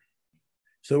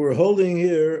So we're holding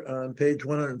here on page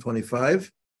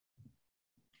 125.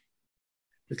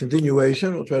 The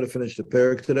continuation. We'll try to finish the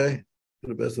parak today to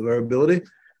the best of our ability.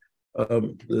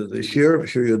 The Shir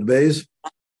Yud Beis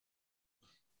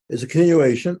is a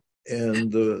continuation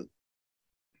and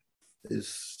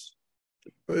is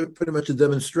pretty much a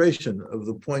demonstration of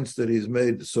the points that he's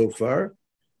made so far.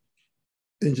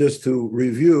 And just to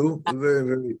review a very,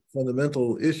 very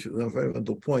fundamental issue, a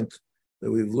fundamental point that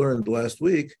we've learned last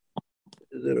week,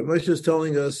 that Ramesh is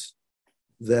telling us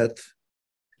that,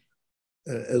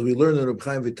 as we learned in Reb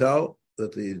Chaim Vital,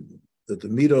 that the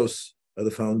midos are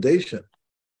the foundation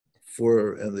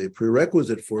for and the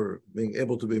prerequisite for being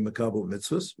able to be makabel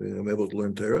mitzvahs, being able to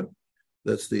learn Torah.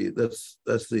 That's the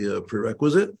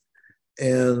prerequisite.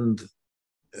 And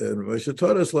Ramesh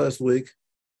taught us last week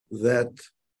that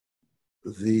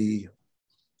the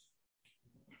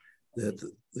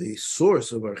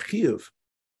source of our chiyuv,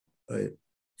 right,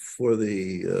 to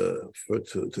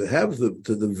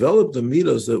develop the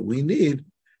midos that we need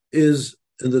is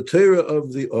in the Torah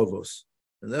of the Avos,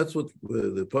 and that's what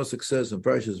the pasuk says in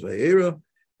Parshas Vayera.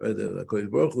 Right, the HaKadosh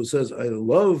Baruch Hu says, "I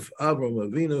love Avram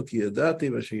Avinu ki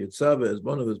yadati v'asher yitzava as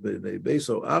one of his bnei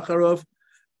beso acharov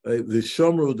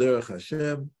v'shomru derech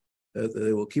Hashem." That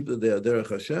they will keep the derech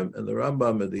Hashem, and the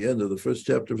Rambam at the end of the first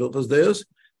chapter of Hilchos Deos,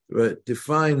 right,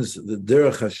 defines the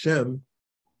derech Hashem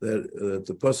that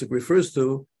the pasuk refers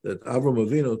to, that Avram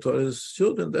Avinu taught his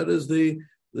children. That is the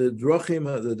drachim,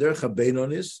 the derech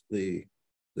habeinonis, the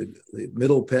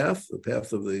middle path, the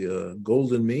path of the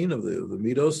golden mean of the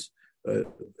midos,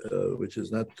 which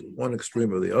is not one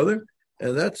extreme or the other,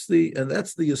 and that's the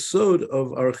yesod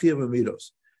of our chiyuv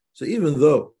midos. So even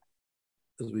though,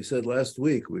 as we said last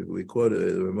week, we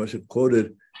quoted, Ramesh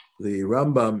quoted the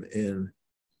Rambam in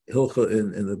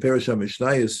the Parashah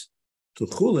Mishnayos to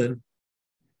Chulin,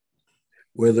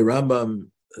 where the Rambam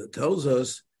tells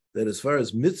us that as far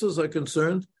as mitzvahs are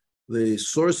concerned, the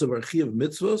source of our chiyuv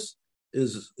mitzvahs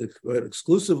is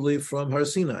exclusively from Har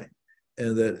Sinai,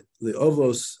 and that the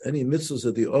Avos, any mitzvahs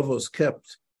that the Avos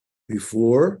kept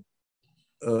before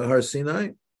Har Sinai,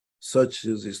 such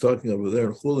as he's talking over there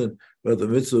in Chulin about the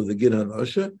mitzvah of the Gid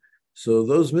HaNasha, so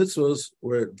those mitzvahs,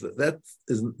 where that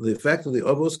is the fact that the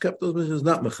Avos kept those mitzvahs, is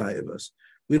not mechayev us.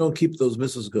 We don't keep those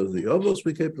mitzvahs because of the Avos.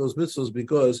 We keep those mitzvahs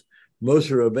because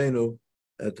Moshe Rabbeinu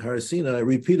at Har Sinai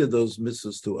repeated those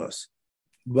mitzvahs to us.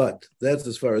 But that's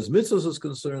as far as mitzvahs is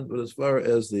concerned. But as far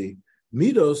as the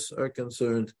midos are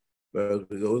concerned, as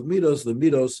we go with midos, the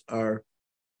midos are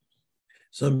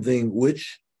something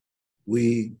which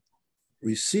we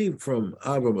received from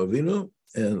Avram Avinu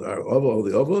and all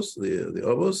the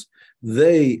Avos.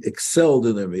 They excelled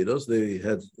in their midos. They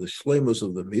had the shleimus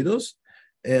of the midos,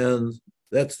 and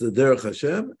that's the derech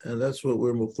Hashem, and that's what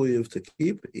we're mechuyev to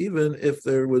keep, even if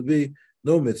there would be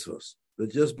no mitzvahs. But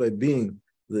just by being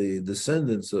the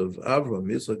descendants of Avram,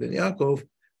 Yitzchak, and Yaakov,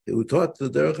 who taught the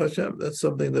derech Hashem, that's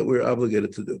something that we're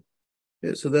obligated to do.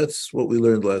 Okay, so that's what we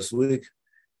learned last week,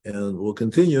 and we'll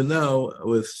continue now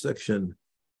with section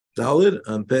Dalid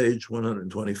on page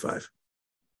 125.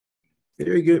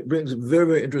 Here he brings a very,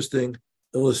 very interesting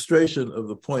illustration of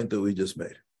the point that we just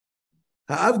made.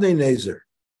 Ha'avnei Nezer.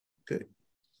 Okay,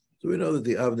 so we know that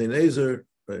the Avnei Nezer,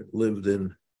 right, lived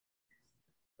in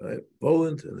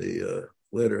Poland in the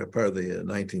later part of the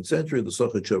 19th century. The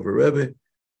Sochachover Rebbe,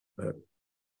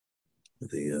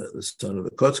 the son of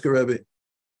the Kotzker Rebbe,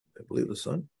 I believe the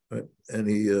son, right? And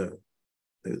he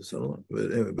was son-in-law,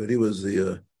 but anyway, but he was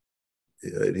the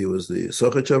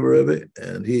Sochachover Rebbe,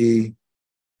 and he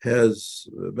has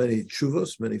many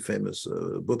tshuvos, many famous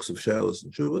books of shalos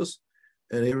and tshuvos,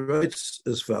 and he writes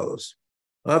as follows: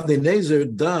 Avnei Nezer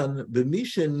dan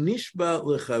b'misha nishba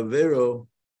lechavero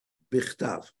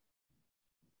bichtav.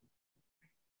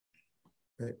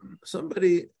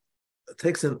 Somebody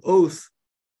takes an oath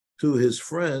to his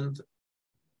friend,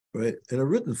 right, in a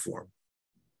written form.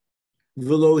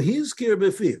 V'lo hizkir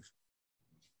b'fiv,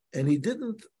 and he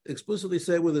didn't explicitly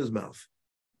say with his mouth.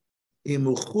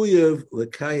 Imuchuyev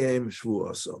lekayem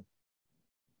shvuaso.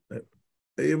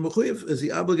 Imuchuyev, is he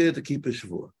obligated to keep his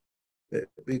shvuah?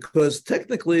 Because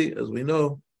technically, as we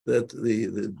know, that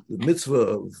the mitzvah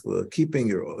of keeping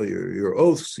your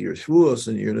oaths, your shvuos,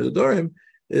 and your nedarim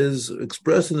is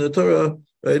expressed in the Torah,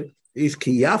 right? If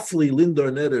kiyafli lindor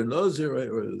neder nozir, right,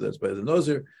 or that's by the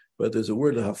nozir, but there's a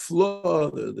word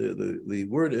hafla. The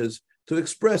word is to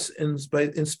express in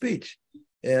speech,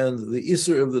 and the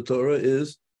isur of the Torah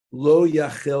is lo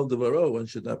yachel devaro. One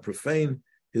should not profane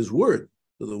his word.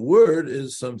 So the word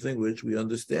is something which we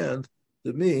understand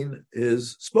to mean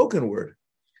is spoken word.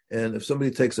 And if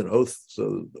somebody takes an oath,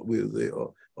 so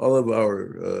all of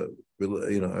our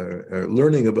our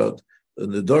learning about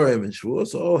Nedarim and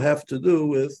Shavuos all have to do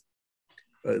with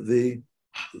the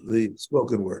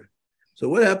spoken word. So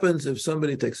what happens if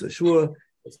somebody takes a shvua,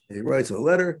 he writes a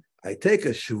letter, I take a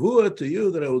shvua to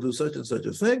you that I will do such and such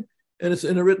a thing, and it's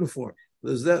in a written form.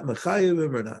 Is that mechayev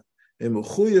him or not? A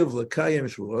mechuyev l'kayim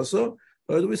shvuaso,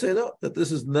 or do we say no, that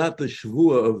this is not the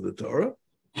shvua of the Torah?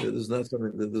 It is not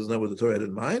something that is not what the Torah had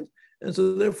in mind, and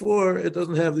so therefore it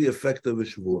doesn't have the effect of a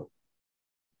shvua.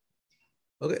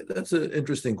 Okay, that's an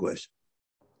interesting question.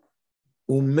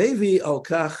 Umevi al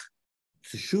kach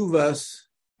teshuvas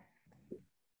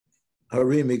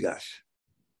hari migash.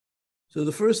 So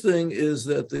the first thing is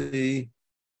that the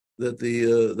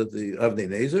Avnei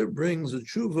Nezer brings a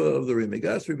tshuva of the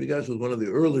Rimigash. Rimigash was one of the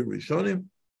early Rishonim,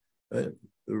 right?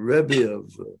 The Rebbe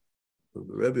of the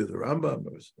Rambam,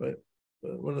 right?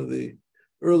 One of the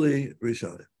early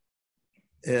Rishonim,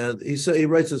 and he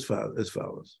writes as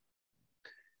follows: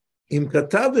 Im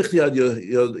katav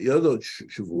yadot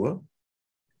shavua.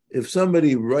 If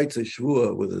somebody writes a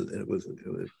shvua with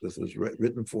his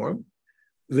written form,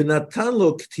 v'natan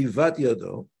lo ktivat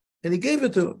yado, and he gave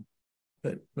it to him.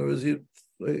 Right? In other words,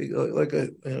 like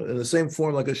in the same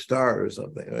form, like a star or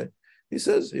something. Right? He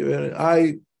says,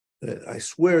 "I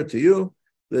swear to you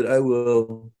that I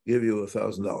will give you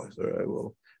 $1,000,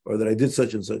 or that I did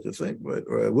such and such a thing, right?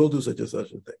 Or I will do such and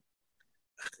such a thing."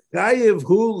 Chayev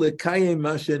hu lekayem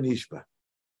mashe nishba.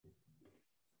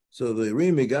 So the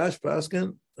Rimigash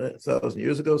Paskin, 1,000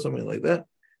 years ago, something like that,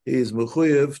 he's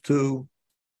mechuyev to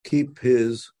keep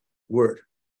his word.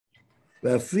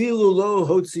 And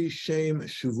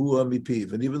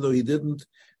even though he didn't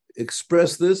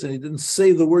express this and he didn't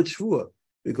say the word shvua,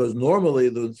 because normally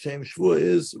the same shvua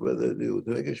is, whether to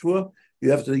make a shvua,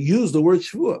 you have to use the word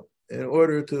shvua in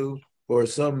order to, or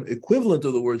some equivalent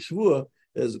of the word shvua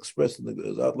as expressed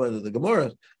as outlined in the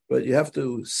Gemara, but you have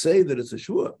to say that it's a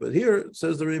shvua. But here it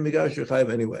says the Rimigash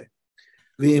Yechayev anyway.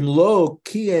 V'im lo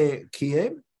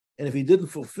kiyem, and if he didn't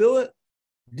fulfill it,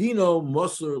 dino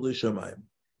mosur l'shamayim.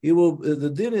 He will. The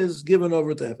din is given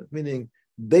over to heaven, meaning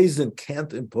Beis Din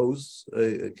can't impose,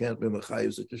 can't be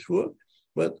mechayev such a shvua,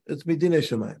 but it's midinei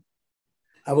shamayim.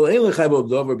 Aval ein lechayev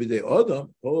dover b'dei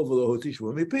adam, o v'lo hoti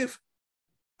shvua mipiv,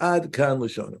 ad kan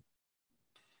l'shonim.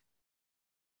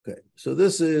 Okay, so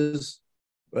this is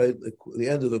right the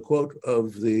end of the quote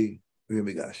of the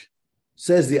Rimigash.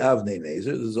 Says the Avnei Nezer.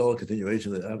 This is all a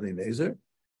continuation of the Avnei Nezer.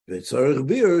 V'tzarich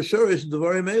bir shorish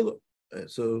devarim elu.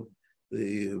 So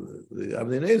the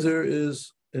Avnei Nezer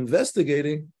is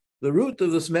investigating the root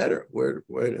of this matter. Where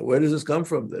does this come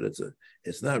from? That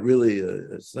it's not a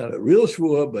real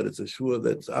shvua, but it's a shvua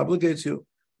that obligates you.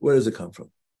 Where does it come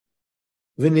from?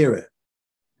 V'nireh.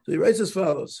 So he writes as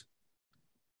follows: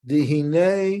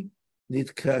 Dihine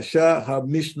nitkasha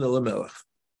ha-mishnah lemelech.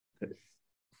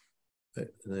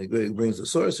 And he brings the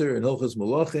source here in Hilchos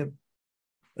Malachim.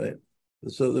 Right?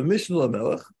 So the Mishnah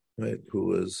Lamelech, right, who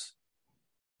was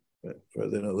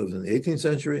lived in the 18th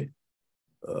century,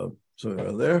 somewhere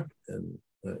around there, and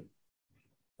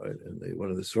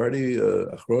one of the Sephardi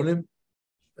Achronim,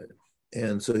 right?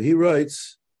 And so he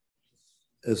writes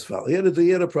as follows. He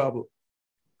had a problem.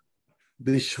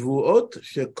 B'shvuot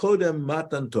shekodem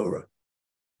matan Torah.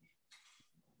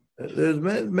 There's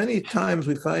many times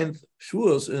we find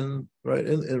shvuos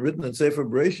written in Sefer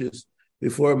Bereshis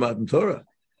before Matan Torah.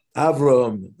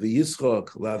 Avram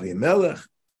v'Yitzchok lavi Melech.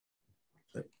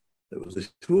 There was a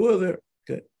shvuah there.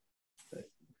 Okay,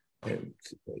 and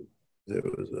there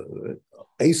was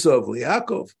Esav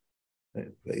liYaakov.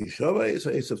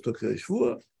 Esav took a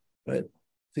shvuah, right?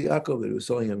 To Yaakov that he was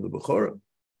selling him the Bechorah.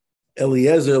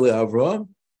 Eliezer liAvram.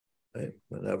 Right?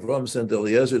 When Avram sent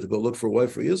Eliezer to go look for a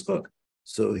wife for Yitzchok,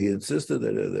 so he insisted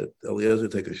that Eliezer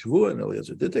take a shvuah, and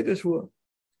Eliezer did take a shvuah.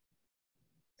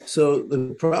 So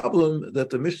the problem that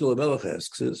the Mishnah Lamelech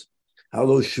asks is,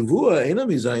 "Halo shvuah ena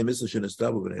mizayim mitzvah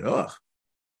shenestabu b'nei Noach."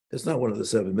 It's not one of the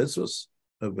 7 mitzvahs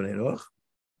of b'nei Noach.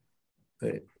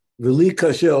 V'li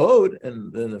kasher od,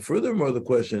 and then furthermore the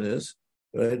question is,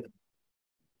 right?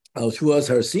 Al shvuas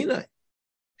har Sinai,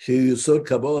 sheyusod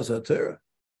kabbalas haTorah.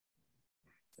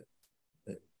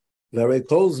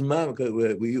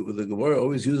 The Gemara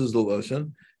always uses the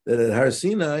lashon that at Har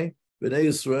Sinai, Bnei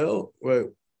Yisrael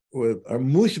are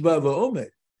mushba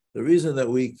v'omed. The reason that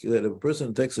a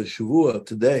person takes a shvuah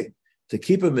today to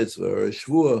keep a mitzvah or a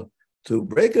shvuah to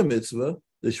break a mitzvah,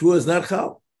 the shvuah is not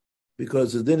chal,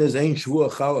 because the din is ein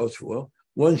shvuah chal al shvuah.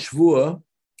 One shvuah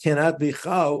cannot be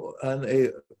chal on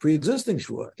a pre-existing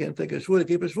shvuah. Can't take a shvuah to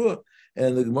keep a shvuah.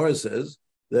 And the Gemara says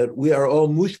that we are all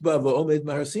mushba v'omed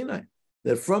ma'Har Sinai.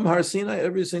 That from Har Sinai,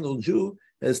 every single Jew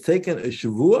has taken a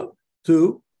shavua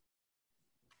to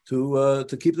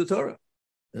keep the Torah.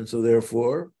 And so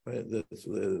therefore, right,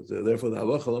 therefore the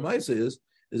halacha l'maisa is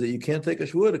that you can't take a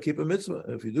shvua to keep a mitzvah.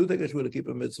 If you do take a shvua to keep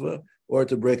a mitzvah or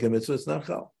to break a mitzvah, it's not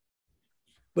chal.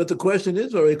 But the question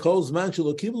is, or he calls man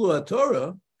shelo kiblu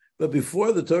ha-Torah, but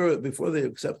before they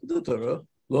accepted the Torah,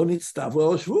 lo nitztavu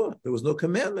al shvua. There was no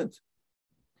commandment.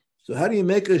 So how do you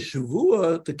make a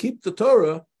shvua to keep the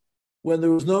Torah when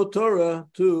there was no Torah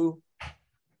to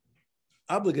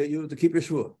obligate you to keep your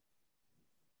shvua?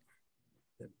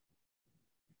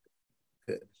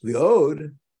 The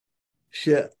ode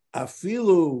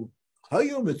she'afilu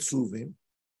hayu mitzuvim,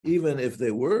 even if they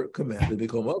were commanded,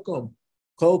 become welcome.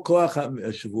 Kol koach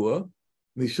ha'shvua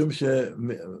mishum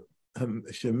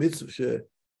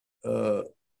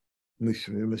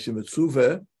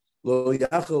shemitzuve lo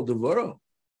yachal devoro.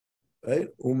 Right?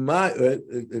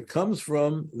 It comes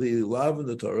from the law in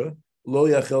the Torah, lo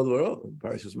yachal devoro, in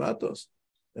Parashas Matos.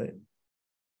 Right?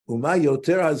 Uma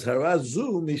yoter hazhara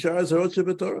zu mishar hazharot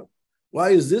shebetorah.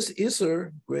 Why is this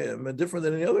Isser different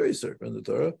than any other Isser in the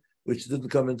Torah, which didn't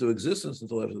come into existence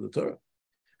until after the Torah?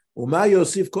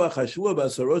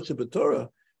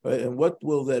 Right? And what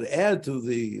will that add to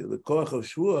the koach of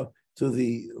Shvua, to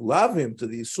the lavim, to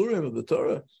the Isurim of the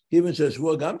Torah? Even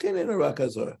Shvua gam kein in rak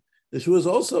hazara. The Shvua is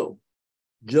also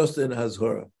just in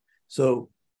hazara. So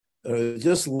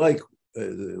just like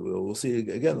we'll see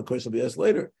again, the question will be asked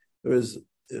later. There is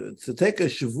to take a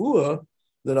Shvua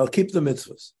that I'll keep the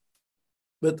mitzvahs.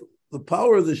 But the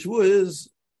power of the shvua is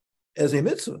as a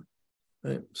mitzvah.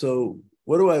 Right? So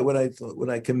what do when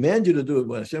I command you to do it,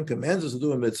 when Hashem commands us to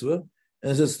do a mitzvah,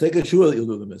 and it says take a shvua that you'll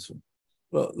do the mitzvah.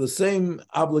 Well, the same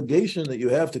obligation that you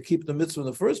have to keep the mitzvah in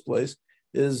the first place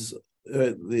is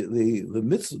the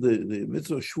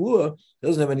mitzvah shvua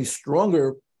doesn't have any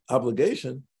stronger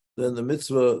obligation than the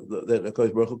mitzvah that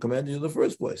HaKadosh Baruch Hu commanded you in the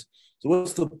first place. So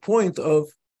what's the point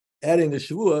of adding the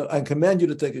shvua? I command you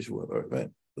to take a shvua, right?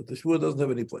 But the shvua doesn't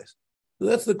have any place. So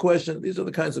that's the question. These are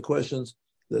the kinds of questions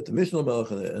that the Mishnah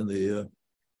Melech and the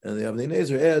Avnei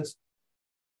Nezer adds.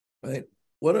 Right?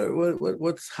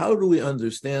 How do we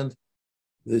understand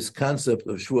this concept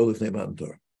of shvua lifnei Matan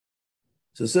Torah?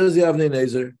 So says the Avnei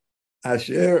Nezer,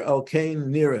 Asher al kain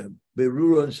nirem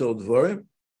beruron shel dvarim.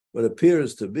 What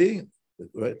appears to be,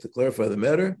 right, to clarify the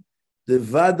matter,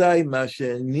 devadai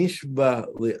mashe nishba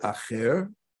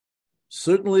liacher.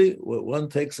 Certainly, when one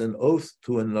takes an oath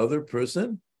to another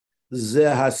person, ze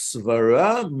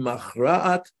hasvara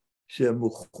machra'at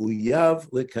shemuchuyav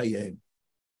lekayem.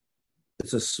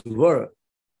 It's a svara.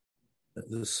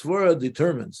 The svara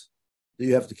determines that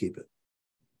you have to keep it.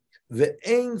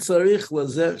 Ve'ein tzarich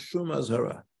lazeh shum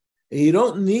azhara. You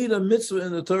don't need a mitzvah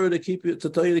in the Torah to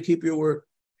tell you to keep your word.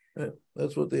 Right?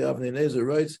 That's what the Avnei Nezer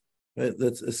writes. Right?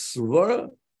 That's a svara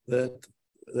that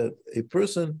a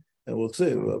person. And we'll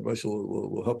say, Rashi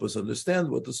will help us understand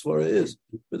what the svara is.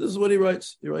 But this is what he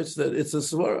writes. He writes that it's a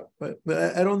svara. Right?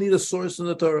 But I don't need a source in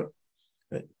the Torah.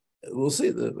 Right? We'll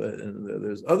see that. And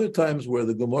there's other times where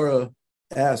the Gemara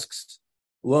asks,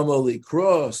 Lama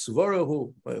likra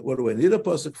svarahu. Right? What do I need a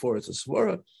pasuk for? It's a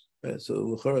svara. Right? So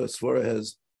l'chara svara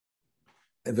has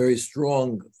a very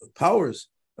strong powers.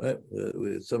 Right?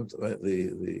 We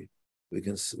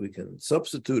can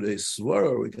substitute a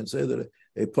svara. We can say that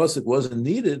a pasuk wasn't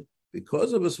needed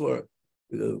because of a svara,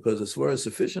 because a svara is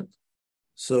sufficient.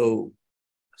 So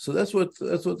that's what the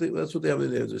Avnei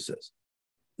Nezer says.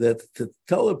 That to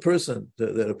tell a person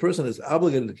that a person is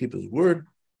obligated to keep his word,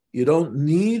 you don't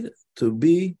need to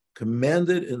be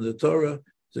commanded in the Torah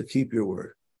to keep your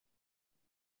word.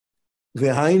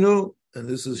 V'hainu, and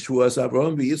this is Shvuas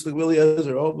Avraham, V'Yitzchak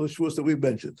V'Eliezer, all the Shvuas that we've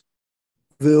mentioned.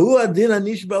 V'hu adin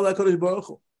hanishba l'HaKadosh Baruch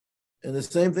Hu. And the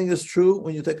same thing is true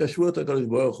when you take a shvua to HaKadosh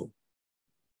Baruch Hu.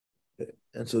 Okay.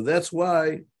 And so that's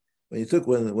why when Am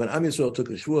Yisrael took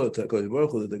a shvua to HaKadosh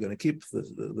Baruch Hu that they're going to keep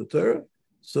the Torah,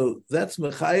 so that's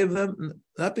mechayev them,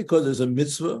 not because there's a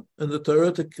mitzvah in the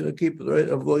Torah to keep the right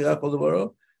of lo yachal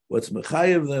devaro. What's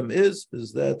mechayev them is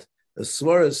that as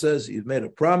svara says you've made a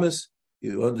promise,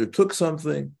 you undertook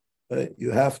something, right? You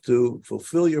have to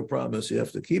fulfill your promise, you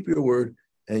have to keep your word,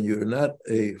 and you're not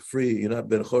you're not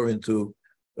ben chorin to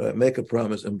make a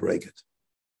promise and break it.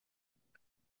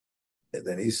 And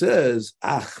then he says,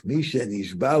 Ach misha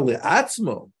nishba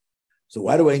le'atzmo. So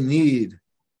why do I need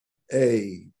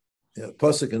a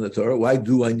pasuk in the Torah? Why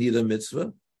do I need a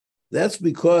mitzvah? That's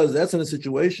because that's in a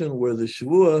situation where the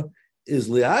shvua is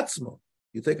le'atzmo.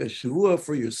 You take a shvua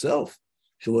for yourself.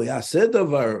 Shelo yaseh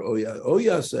davar o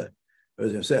yaseh.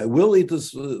 As you say, I will eat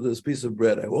this piece of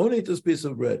bread. I won't eat this piece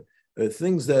of bread.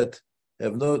 Things that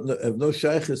have no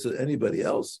shaykhis to anybody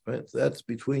else, right? That's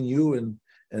between you and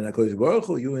HaKadosh Baruch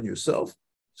Hu, you and yourself.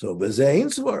 So bezein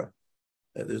svara.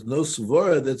 There's no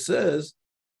svara that says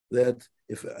that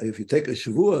if you take a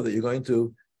shavua that you're going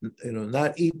to,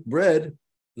 not eat bread,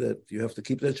 that you have to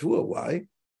keep that shavua. Why?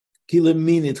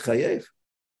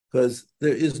 Because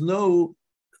there is no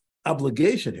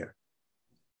obligation here.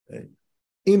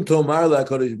 Im tomar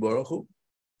la'Kadosh Baruch Hu,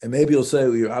 and maybe you'll say,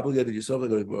 well, you're obligated yourself to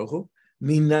Kadosh Baruch Hu.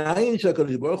 Minayin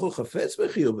shakadosh Baruch Hu chafetz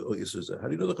b'chiyuv yisuzah. How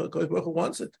do you know the Kadosh Baruch Hu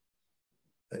wants it?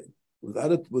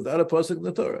 Without a pasuk in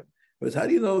the Torah. But how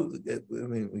do you know? I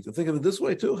mean, we can think of it this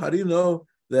way too. How do you know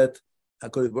that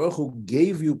HaKadosh Baruch Hu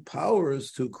gave you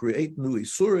powers to create new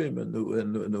isurim and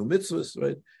new mitzvahs,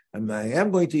 right? I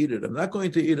am going to eat it. I'm not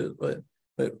going to eat it. But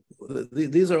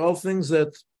these are all things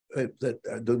that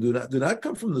do not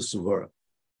come from the Suvara.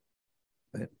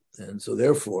 Right? And so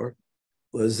therefore,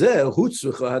 that's why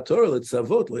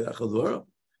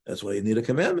you need a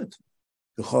commandment.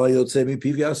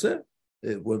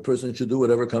 One person should do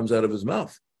whatever comes out of his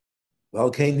mouth. But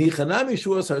when we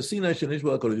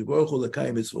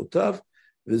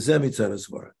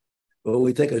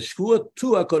take a shvua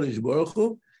to HaKadosh Baruch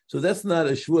Hu, so that's not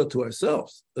a shvua to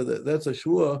ourselves. That's a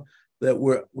shvua that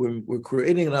we're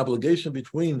creating an obligation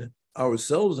between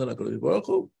ourselves and HaKadosh Baruch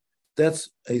Hu. That's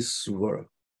a svara.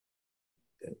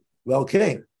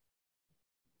 Okay.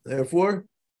 Therefore,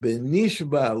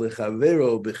 benishba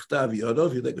lechavero b'chtav yado,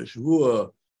 if you take a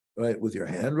shvua, right, with your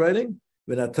handwriting,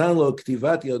 v'natan lo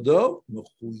ktivat yado,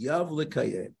 mechuyav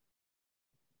lekayem.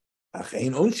 Ach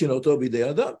ein onshin oto b'dei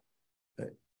adam.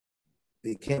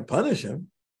 You can't punish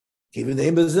him, even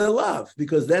name lav,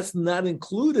 because that's not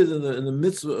included in the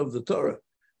mitzvah of the Torah.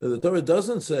 The Torah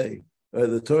doesn't say,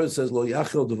 the Torah says lo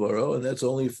yachil devaro, and that's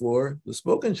only for the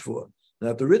spoken shvua,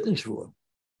 not the written shvua.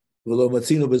 So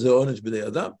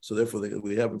therefore,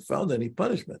 we haven't found any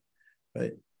punishment,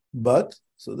 right? But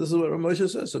so this is what Moshe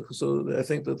says. So I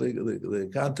think that the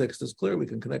context is clear. We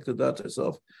can connect the dots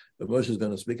ourselves. But Moshe is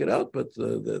going to speak it out. But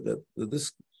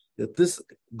this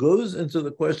goes into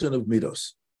the question of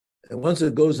midos, and once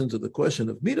it goes into the question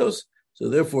of midos, so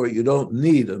therefore you don't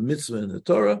need a mitzvah in the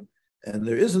Torah, and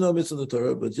there is no mitzvah in the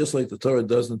Torah. But just like the Torah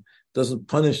doesn't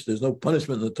punish, there's no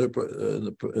punishment in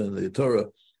the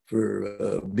Torah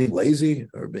for being lazy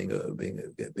or being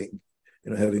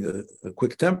having a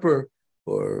quick temper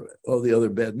or all the other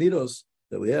bad midos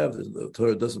that we have. The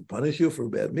Torah doesn't punish you for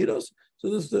bad midos, so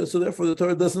therefore the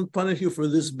Torah doesn't punish you for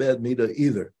this bad midah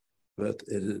either. But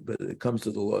it comes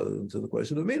to the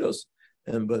question of midos,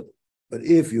 but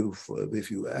if you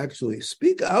actually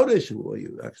speak out a shvua,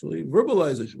 you actually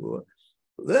verbalize a shvua,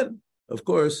 then of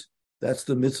course that's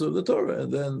the mitzvah of the Torah,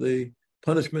 and then the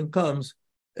punishment comes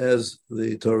as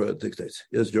the Torah dictates.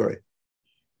 Yes, Jory.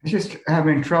 I'm just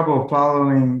having trouble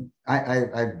following.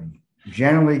 I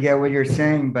generally get what you're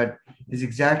saying, but his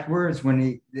exact words when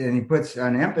he puts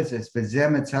an emphasis, "V'zeh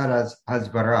mitzad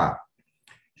hasbara."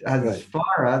 This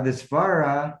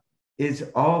svara is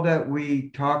all that we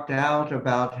talked out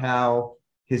about. How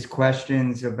his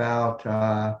questions about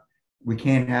we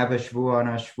can't have a shvua on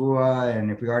a shvua,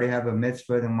 and if we already have a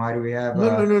mitzvah, then why do we have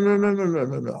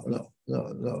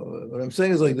No. What I'm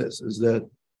saying is like this: is that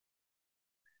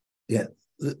the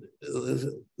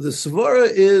svara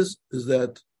is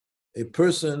that a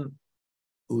person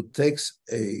who takes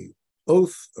a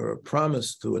oath or a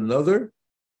promise to another,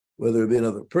 whether it be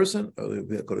another person or it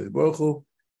be a Kodesh Baruch Hu,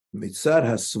 mitzad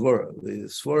hasvara. The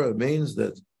svara means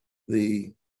that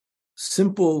the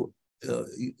simple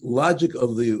logic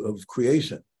of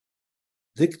creation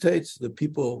dictates that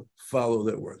people follow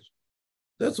their words.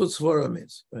 That's what svara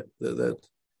means. Right? That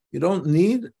you don't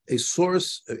need a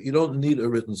source. You don't need a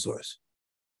written source.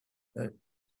 Right?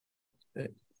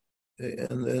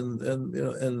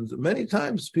 And many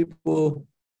times people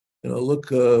look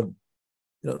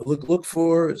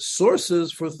for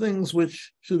sources for things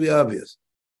which should be obvious.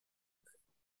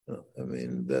 I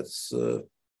mean, that's.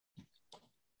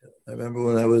 I remember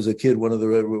when I was a kid, one of the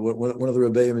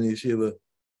Rabbeim in yeshiva,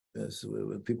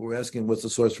 when people were asking, "What's the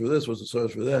source for this? What's the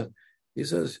source for that?" He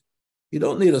says, "You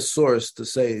don't need a source to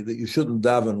say that you shouldn't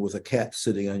daven with a cat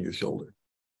sitting on your shoulder."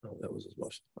 Oh, that was his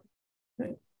most.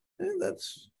 Right? And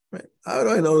that's right. How do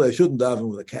I know that I shouldn't daven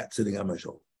with a cat sitting on my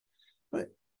shoulder? Right?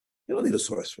 You don't need a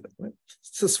source for that. Right?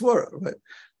 It's a svara. Right?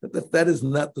 That is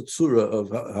not the tzura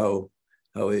of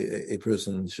how a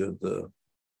person should.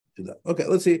 Okay,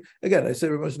 let's see. Again, I say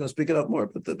we're going to speak it out more,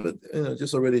 but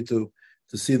just already to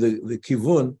see the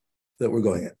kivun that we're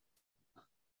going at.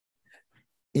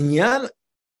 Inyan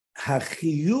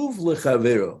hachiyuv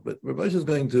lechavero, but Rabbi is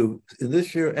going to, in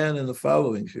this year and in the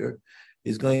following year,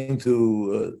 is going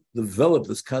to develop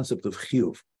this concept of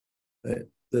chiyuv, right?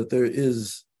 that there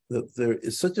is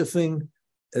such a thing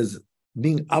as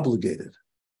being obligated.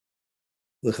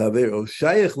 Lechavero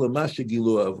shayich l'mashe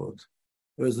gilu avot.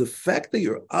 Whereas the fact that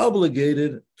you're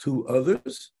obligated to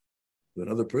others, to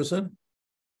another person,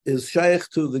 is shaykh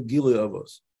to the Gilui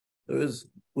Avos. There is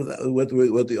what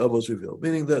the Avos reveal,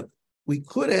 meaning that we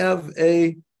could have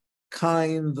a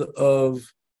kind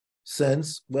of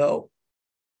sense, well,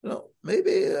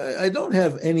 maybe I don't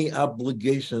have any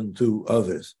obligation to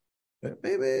others.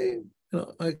 Maybe,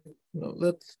 I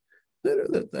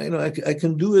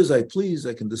can do as I please.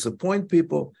 I can disappoint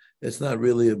people. It's not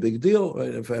really a big deal,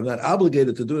 right? If I'm not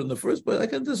obligated to do it in the first place, I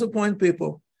can disappoint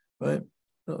people, right?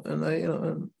 And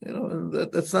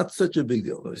that's not such a big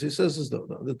deal. She says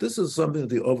that this is something that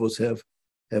the Avos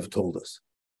have told us,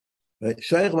 right?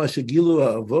 Shaykh mashigilu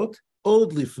ha'avot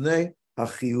od lifnei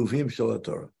hachiyuvim shel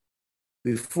Torah.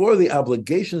 Before the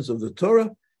obligations of the Torah,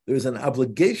 there's an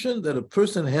obligation that a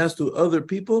person has to other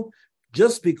people.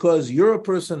 Just because you're a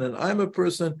person and I'm a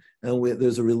person, and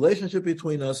there's a relationship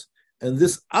between us, and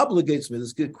this obligates me.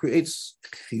 This creates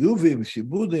chiyuvim,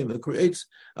 shibudim. It creates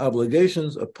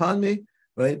obligations upon me,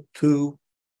 right, to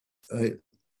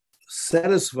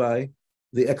satisfy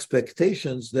the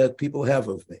expectations that people have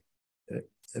of me.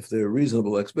 If they're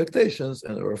reasonable expectations,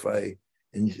 or if I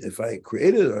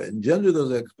created or engendered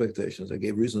those expectations, I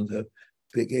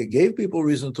gave people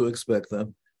reason to expect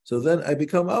them. So then I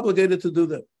become obligated to do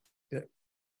that. Okay.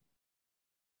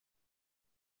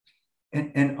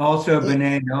 And also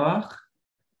B'nai Noach?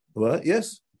 What?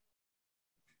 Yes.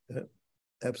 Yeah.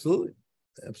 Absolutely.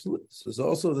 Absolutely. So it's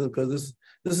also because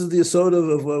this is the aside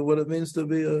of what it means to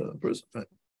be a person. Right?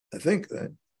 I think.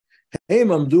 Hey,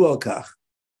 mamdu al kach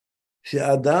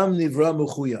she'adam nivra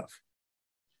mechuyav.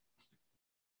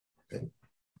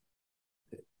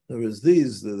 There is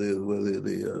these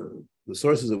the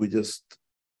sources that we just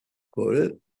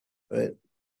quoted, right?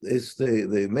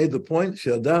 They made the point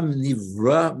she'adam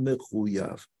nivra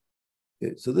mechuyav.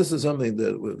 Okay, so this is something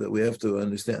that we have to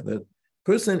understand, that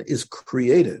person is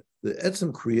created. The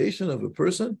etzem creation of a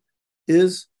person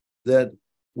is that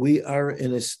we are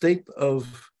in a state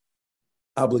of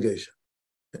obligation.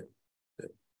 Okay.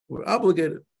 We're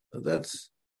obligated. That's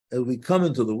as we come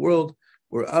into the world.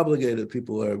 We're obligated.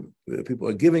 People are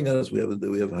giving us. We have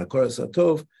hakara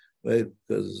satov, right?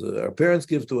 Because our parents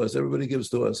give to us. Everybody gives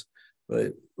to us,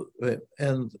 right?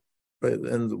 And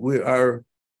we are,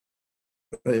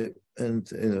 right? And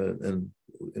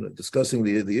discussing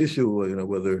the issue,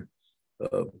 whether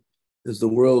is the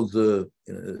world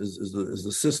is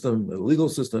the system, the legal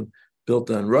system, built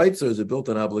on rights or is it built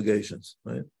on obligations,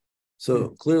 right?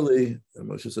 So clearly, and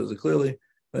Moshe says it clearly,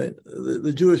 right?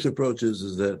 The Jewish approach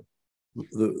is that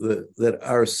that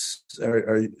our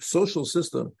social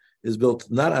system is built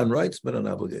not on rights but on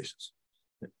obligations.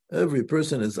 Every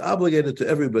person is obligated to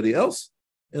everybody else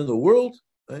in the world,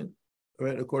 right?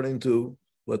 According to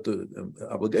what the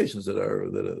obligations that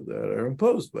are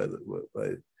imposed by the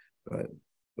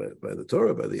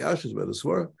Torah, by the Yashas, by the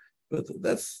Svara. But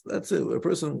that's it. A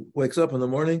person wakes up in the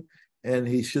morning and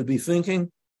he should be thinking,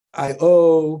 I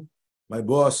owe my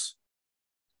boss,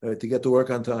 right, to get to work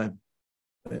on time.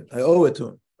 Right? I owe it to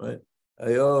him. Right?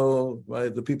 I owe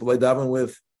the people I daven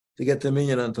with to get to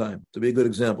minyan on time, to be a good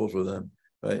example for them.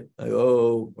 Right? I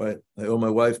owe my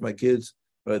wife, my kids,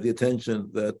 right, the attention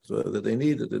that they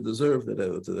need, that they deserve, that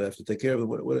I have to take care of them,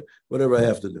 whatever I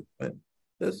have to do. Right?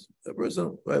 That's a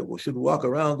person, right, should walk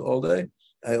around all day.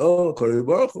 I owe Kodesh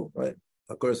Baruch Hu, right?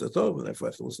 Of course, that's over, and therefore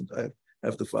I have to listen. I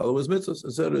have to follow his mitzvahs,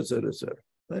 etc., etc., etc.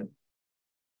 Right?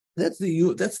 That's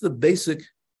the basic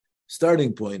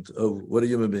starting point of what a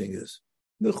human being is.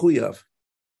 Mechuyav.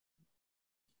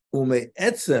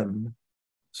 Ume'etzem.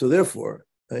 So therefore,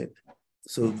 right?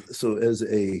 So as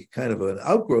a kind of an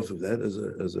outgrowth of that,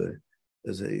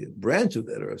 as a branch of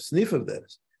that, or a sniff of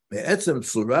that, me'etzem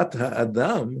surat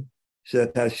ha'adam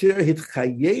she'kasher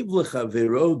hitchayev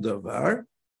lechavero davar.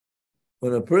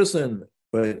 When a person,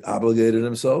 right, obligated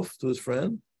himself to his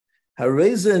friend,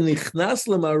 hareze nichnas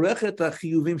lemarechet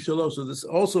hachiyuvim shelo. So this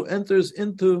also enters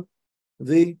into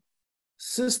the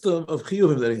system of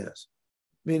chiyuvim that he has,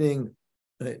 meaning,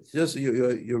 right, just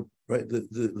you're right. The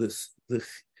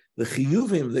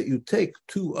chiyuvim that you take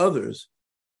to others,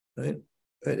 right,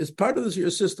 is part of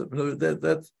your system. In other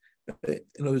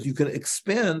words, you can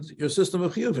expand your system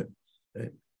of chiyuvim. Right?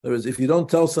 In other words, if you don't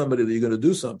tell somebody that you're going to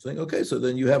do something, okay, so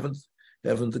then you haven't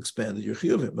expanded your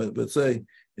chiyuvim. But say,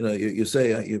 you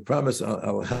say, you promise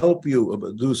I'll help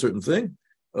you do a certain thing.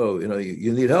 Oh,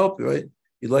 you need help, right?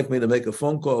 You'd like me to make a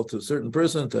phone call to a certain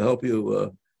person to help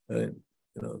you, to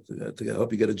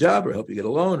help you get a job or help you get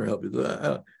a loan or help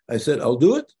you. I said I'll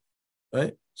do it,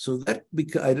 right? So that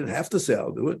I didn't have to say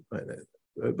I'll do it, right?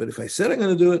 But if I said I'm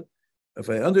going to do it, if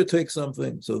I undertake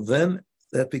something, so then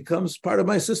that becomes part of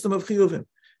my system of chiyuvim.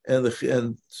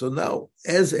 and so now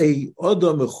as a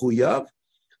Adam Mechuyav,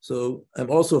 so I'm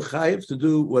also chayiv to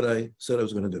do what I said I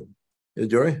was going to do. Yeah,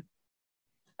 Jory?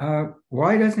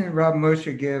 Why doesn't Rav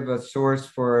Moshe give a source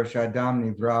for Shadam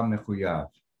Nivra Mechuyav,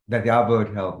 that the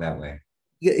Avot held that way?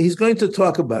 Yeah, he's going to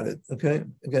talk about it. Okay,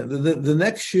 again, the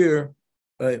next year,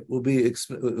 right, will be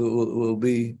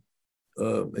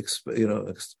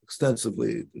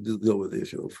extensively deal with the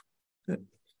issue of. Okay.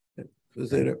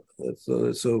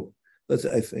 So let's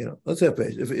have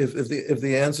patience. If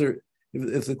the answer,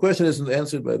 if the question isn't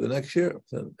answered by the next year,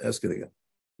 then ask it again.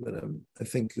 But I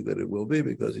think that it will be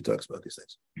because he talks about these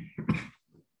things.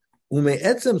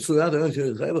 ומעצם צורת הרעיון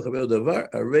של חייב לחבר דבר,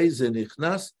 הרי זה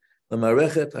נכנס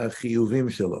למערכת החיובים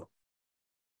שלו.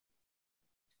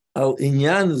 על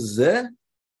עניין זה,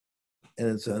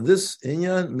 and it's on this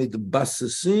עניין,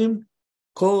 מתבססים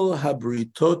כל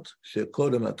הבריתות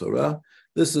שקודם התורה.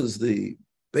 This is the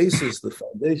basis, the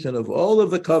foundation of all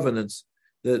of the covenants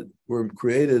that were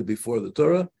created before the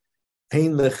Torah.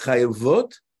 הן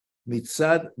מחייבות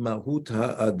mitzad mahut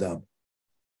ha'adam.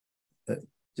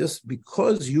 Just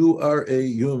because you are a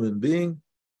human being,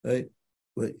 right?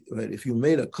 If you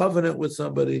made a covenant with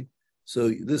somebody, so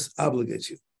this obligates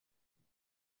you.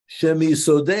 Shemi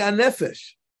sodei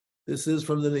hanefesh. This is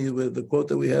from the quote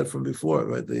that we had from before,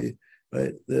 right?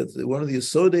 That's one of the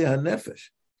sodei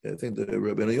hanefesh. I think that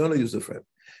Rabbi Yonah used the phrase.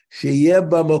 Sheyeh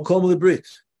b'makom librit.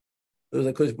 There's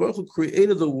a Kodesh Baruch Hu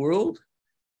created the world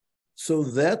so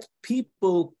that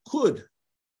people could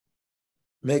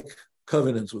make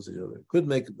covenants with each other, could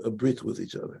make a brit with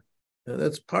each other. And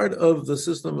that's part of the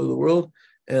system of the world.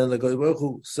 And the Kodesh Baruch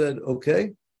Hu said,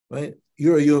 okay, right,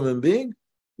 you're a human being.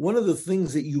 One of the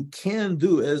things that you can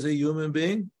do as a human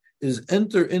being is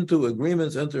enter into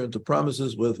agreements, enter into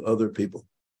promises with other people.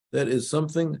 That is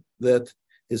something that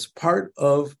is part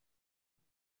of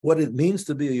what it means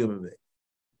to be a human being.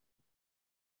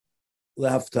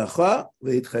 L'havtacha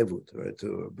ve'itchayvut, right?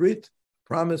 To a brit,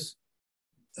 promise,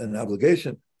 an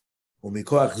obligation.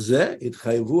 Umikoach zeh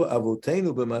itchayvu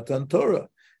avotenu b'matan Torah.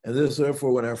 And this,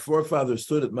 therefore, when our forefathers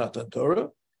stood at Matan Torah,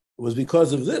 it was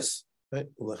because of this. Right?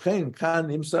 L'chein kan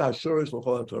nimsa hashorish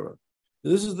l'chol haTorah.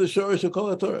 This is the shorish of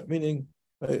kol haTorah, meaning,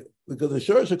 right? Because the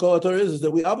shorish of kol haTorah is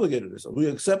that we obligated ourselves. We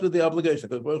accepted the obligation.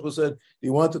 Because Baruch Hu said, "Do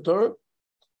you want the Torah?"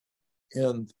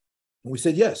 And we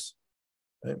said yes.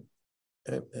 Right?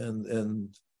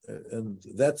 And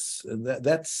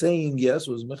that saying yes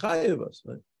was mechayev us.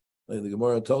 Right? Like the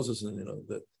Gemara tells us, that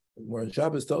the Gemara in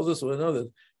Shabbos tells us, we know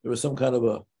that there was some kind of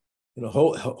a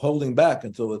holding back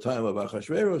until the time of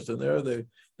Achashverosh, and there they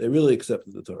really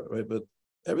accepted the Torah, right? But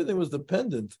everything was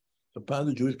dependent upon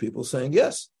the Jewish people saying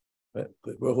yes, right?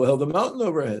 Baruch Hu held a mountain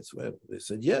over our heads, right? They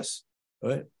said yes,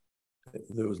 right?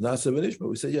 There was Nasav and Ishmael,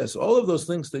 we said yes. All of those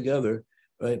things together,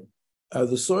 right, are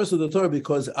the source of the Torah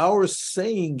because our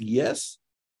saying yes,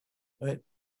 right,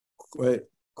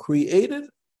 created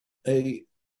a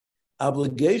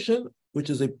obligation which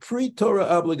is a pre-Torah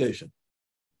obligation,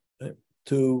 right,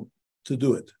 to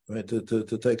do it, right, to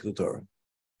take the Torah,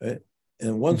 right,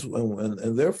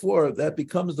 and therefore that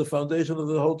becomes the foundation of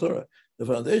the whole Torah. The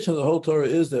foundation of the whole Torah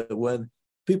is that when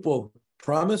people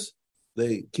promise,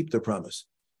 they keep their promise,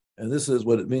 and this is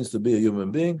what it means to be a human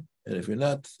being. And if you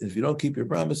don't keep your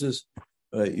promises,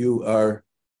 you are,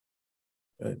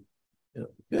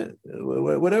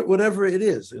 whatever it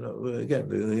is. Again,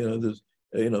 there's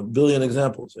a billion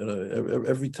examples.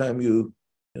 Every time you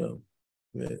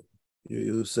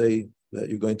say that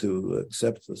you're going to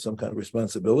accept some kind of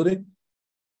responsibility,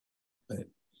 right?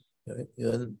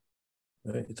 And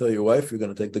you tell your wife you're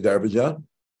going to take the garbage out,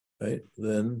 right?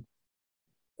 Then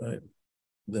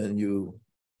you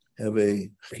have a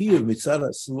chiyuv mitzad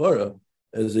svara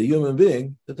as a human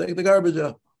being to take the garbage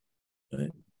out,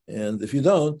 right? And if you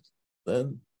don't,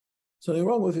 then something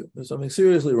wrong with you. There's something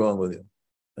seriously wrong with you,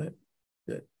 right?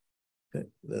 Okay.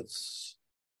 That's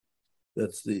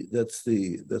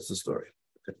the story.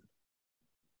 Okay.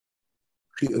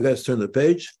 You guys turn the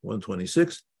page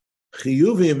 126.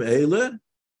 Chiyuvim eile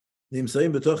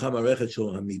nimsaim betoch hamarechet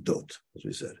shel hamidot, as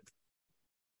we said.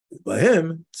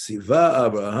 Bahem tziva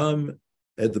Abraham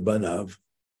et banav.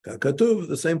 Katuv,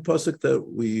 the same pasuk that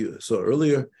we saw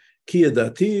earlier. Ki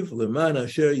edativ leman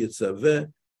asher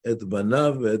yitzaveh et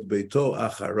banav et beito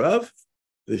acharav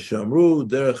v'shamru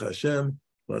derech Hashem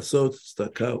lasot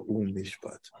tzedakah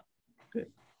u'mishpat. Okay,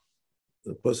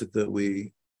 the pasuk that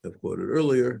we have quoted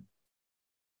earlier.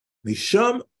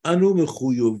 Misham anu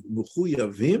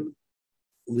mechuyavim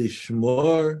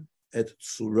lishmor et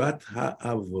tzurat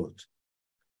ha'avot.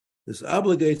 This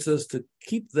obligates us to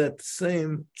keep that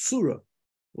same tzura.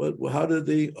 How did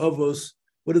the avos?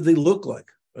 What did they look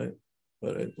like? Right?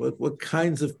 What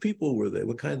kinds of people were they?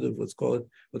 What kind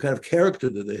of character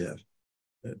did they have?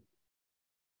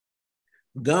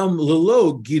 Gam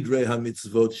lelo gidrei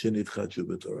hamitzvot shenitchachu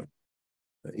b'Torah.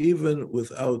 Even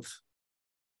without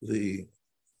the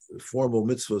formal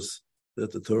mitzvahs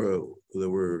that the Torah that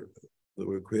were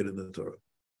created in the Torah.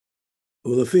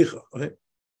 Uleficha, right?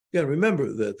 Again,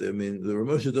 remember that the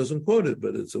Ramosha doesn't quote it,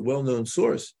 but it's a well-known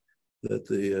source that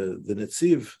the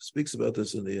Netziv speaks about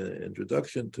this in the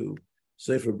introduction to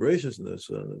Sefer Bereshis, and this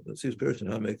Netziv's Perush in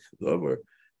Hamek Dover,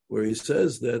 where he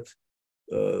says that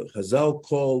Chazal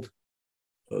called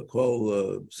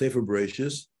Sefer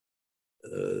Bereshis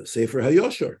Sefer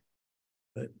HaYoshar,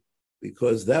 right?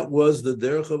 Because that was the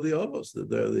derech of the Avos,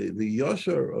 the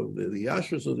Yoshar of the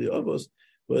Yashras of the Avos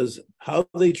was how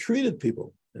they treated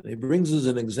people. And he brings us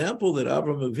an example that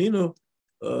Avraham Avinu,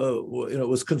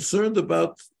 was concerned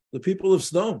about the people of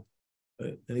Sodom,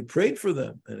 right? And he prayed for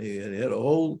them, and he had a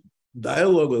whole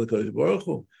dialogue with the Kadosh Baruch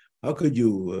Hu. How could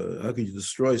you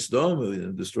destroy Sodom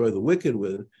and destroy the wicked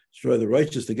destroy the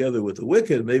righteous together with the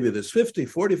wicked? Maybe there's 50,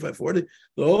 45, 40.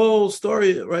 The whole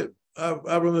story, right?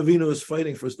 Avraham Avinu is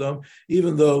fighting for Sodom,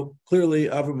 even though clearly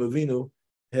Avraham Avinu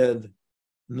had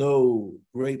no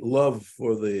great love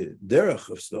for the derech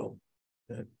of Sodom.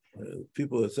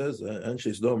 People that says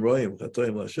Anshe Sodom Royim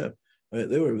Chatoim Lashem, right?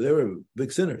 They were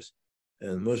big sinners,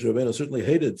 and Moshe Rabbeinu certainly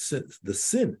hated the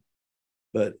sin,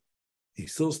 but he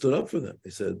still stood up for them.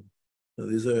 He said,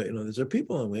 these are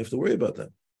people, and we have to worry about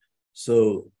them.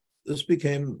 So this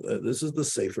became this is the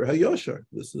Sefer HaYoshar.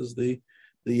 This is the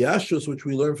Yashros which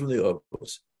we learn from the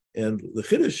Avos. And the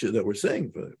Chiddush that we're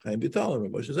saying, Chaim Vital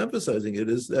and Moshe is emphasizing it,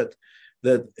 is that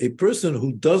a person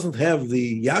who doesn't have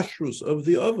the Yashrus of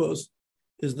the Avos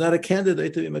is not a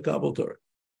candidate to be Mekabel Torah.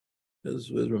 As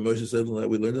Moshe said,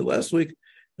 we learned it last week.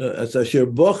 Why did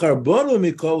HaKadosh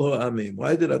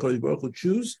Baruch Hu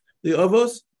choose the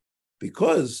Avos?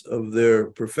 Because of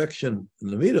their perfection in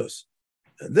the Midos.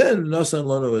 And then Nasan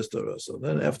Lano es Torah. So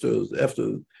then after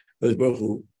HaKadosh Baruch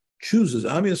Hu chooses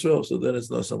Am Yisrael, so then it's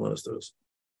Nasan Lano es Torah.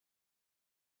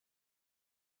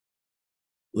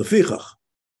 Lefichach,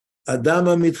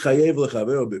 Adama mitchayev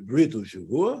lechavero bebrit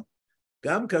u'shavua,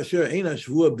 gam kasher ein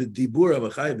hashvua b'dibur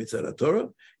ha'machayev mitzad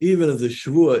haTorah, even if the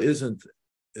shvua isn't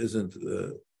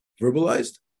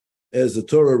verbalized, as the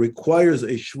Torah requires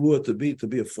a shvua to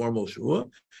be a formal shvua.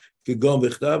 Kigom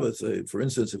b'chtav, for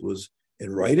instance, it was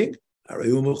in writing. That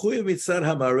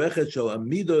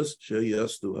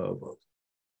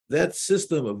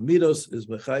system of midos is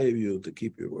mechayev you to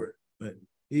keep your word, right?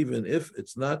 Even if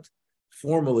it's not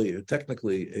formally or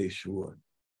technically a shvua.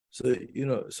 So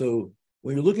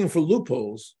when you're looking for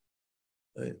loopholes,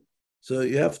 right, so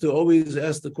you have to always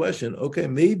ask the question, okay,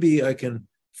 maybe I can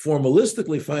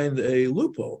formalistically find a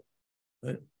loophole,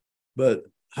 right? But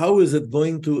how is it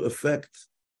going to affect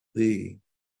the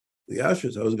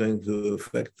Ashers? How is it going to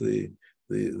affect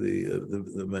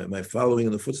my following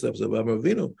in the footsteps of Avraham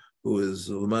Avinu, who is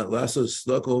Lasos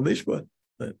Stako Mishpat?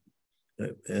 Right?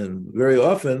 And very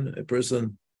often a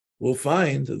person will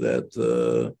find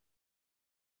that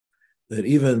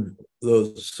even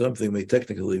though something may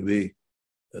technically be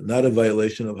not a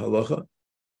violation of halacha,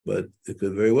 but it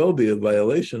could very well be a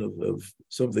violation of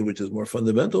something which is more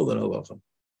fundamental than halacha,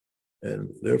 and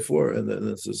therefore, and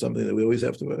this is something that we always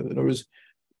have to. In other words,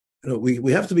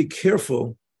 we have to be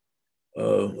careful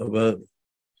about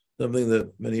something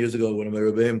that many years ago one of my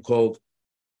Rabbeim called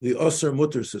the Aser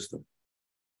Mutter system.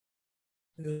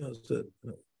 The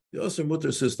Aser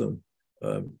Mutter system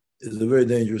is a very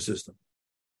dangerous system,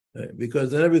 right?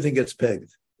 Because then everything gets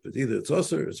pegged. If it's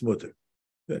Aser, it's Mutter.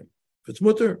 Okay? If it's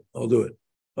Mutter, I'll do it.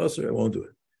 Aser, I won't do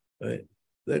it. Right?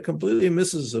 That completely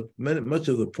misses much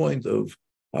of the point of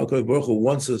how Kadosh Baruch Hu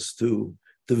wants us to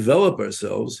develop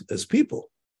ourselves as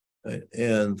people, right?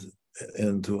 And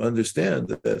to understand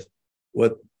that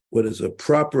what is a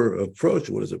proper approach,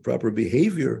 what is a proper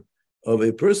behavior of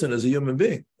a person as a human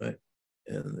being, right?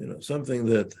 And something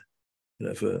that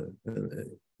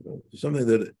something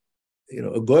that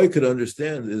a goy could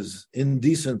understand is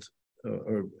indecent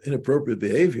or inappropriate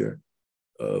behavior,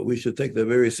 we should take that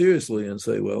very seriously and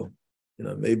say, well,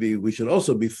 maybe we should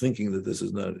also be thinking that this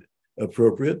is not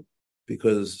appropriate,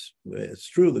 because it's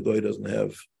true the goy doesn't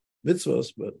have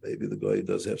mitzvahs, but maybe the goy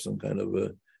does have some kind of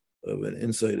an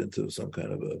insight into some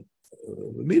kind of a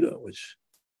midah, which,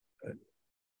 right?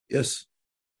 Yes,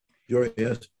 Jory,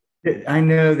 yes. I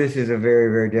know this is a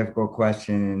very, very difficult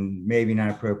question and maybe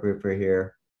not appropriate for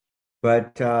here,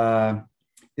 but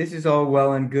this is all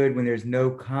well and good when there's no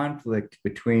conflict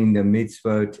between the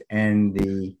mitzvot and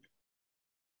the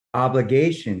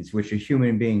obligations which a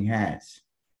human being has.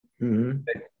 Mm-hmm.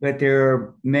 But there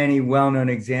are many well-known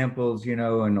examples,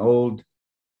 an old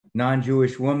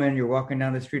non-Jewish woman, you're walking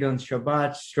down the street on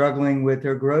Shabbat, struggling with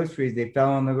her groceries. They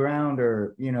fell on the ground,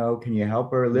 or, can you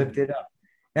help her lift it up?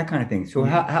 That kind of thing. So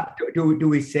how do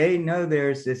we say, no,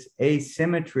 there's this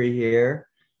asymmetry here,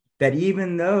 that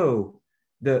even though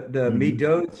the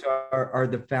midot are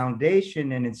the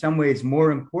foundation and in some ways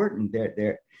more important,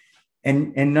 they're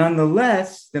and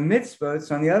nonetheless, the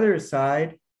mitzvot on the other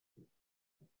side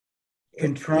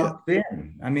can trump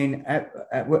them. I mean,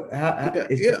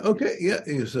 okay, yeah.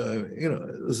 So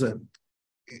listen,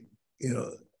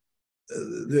 listen.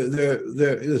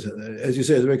 As you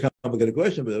say, it's a very complicated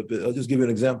question, but I'll just give you an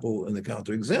example and the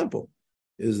counterexample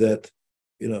is that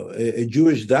a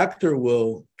Jewish doctor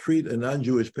will treat a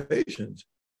non-Jewish patient,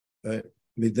 right?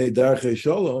 Midnei darchei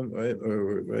shalom, right?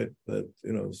 Or right, that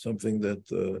something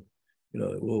that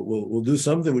will do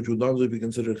something which would normally be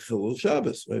considered chilul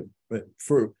Shabbos, right? Right.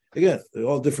 For again, there are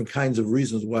all different kinds of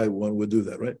reasons why one would do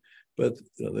that, right? But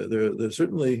there's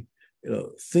certainly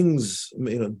things,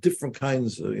 different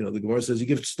kinds. The Gemara says you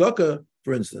give tzedakah,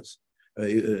 for instance,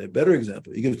 a better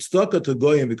example. You give tzedakah to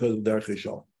goyim because of darchei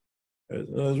shalom. Right?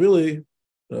 It's really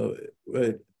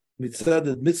right. Mitzvah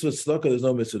tzedakah. There's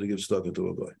no mitzvah to give tzedakah to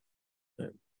a goy.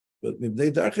 Right? But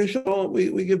they darchei shalom,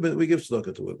 we give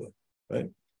tzedakah to a goy, right?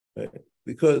 Right.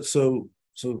 Because so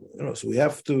we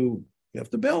have to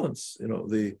balance.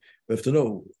 We have to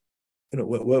know. What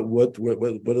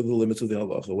are the limits of the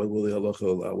halacha? What will the halacha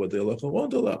allow? What the halacha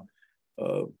won't allow?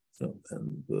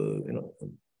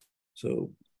 So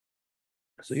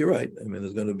you're right. I mean,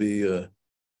 there's going to be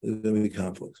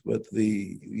conflicts, but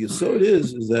the yesod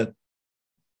is that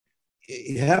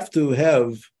you have to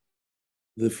have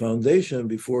the foundation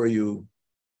before you,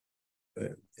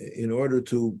 in order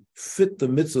to fit the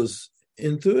mitzvahs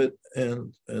into it,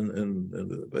 and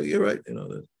but you're right.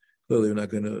 That clearly you're not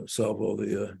going to solve all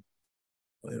the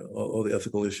all the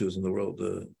ethical issues in the world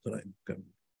tonight. Okay.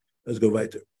 Let's go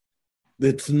weiter.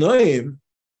 The tanaim,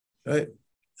 right?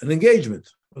 An engagement.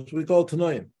 That's what we call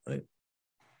tanaim, right?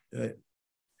 Right.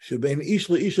 Shebein ish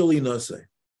li nase.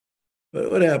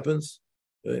 What happens?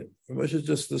 Right? Ramesh is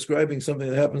just describing something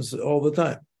that happens all the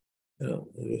time.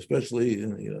 Especially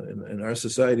in our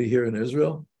society here in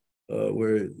Israel,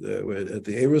 where at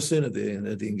the Erusin, at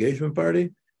the engagement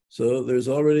party, so there's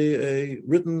already a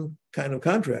written kind of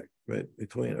contract, right?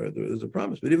 Or there's a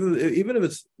promise, but even if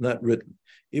it's not written,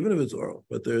 even if it's oral,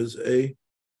 but there is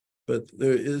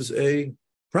a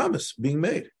promise being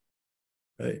made,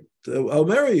 right? So I'll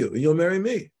marry you, you'll marry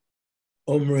me.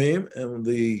 Omrim, and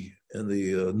the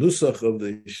nusach of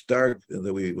the start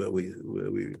that we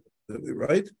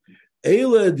write.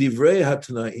 Eile divrei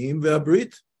hatnaim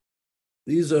ve'abrit.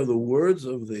 These are the words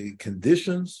of the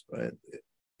conditions, right,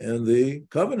 and the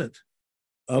covenant.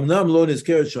 Amnam lo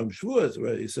nizkeret sham shvua,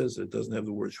 right? He says it doesn't have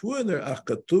the word shvua in there. Ach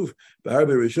katuv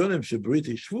b'arbe rishonim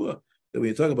shebriti shvua. That when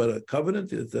you talk about a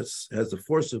covenant, that has the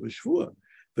force of a shvua.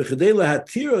 V'chedei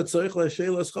lahatira tzarich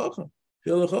la'shelas chacham.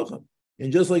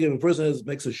 And just like if a person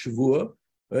makes a shvua,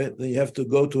 right, then you have to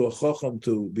go to a chacham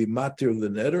to be matir the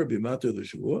neder, be matir the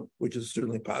shvua, which is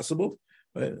certainly possible.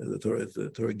 Right,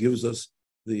 the Torah gives us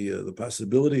the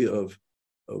possibility of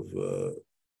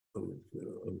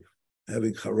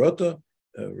having charata,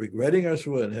 regretting our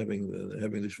shvua and having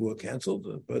the shvua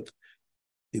canceled. But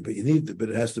it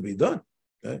has to be done.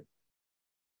 Okay.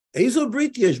 Ezo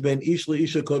brit yesh ben ish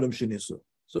leisha kodem shenisu.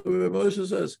 So Moshe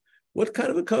says, what kind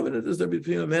of a covenant is there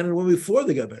between a man and a woman before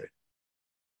they got married?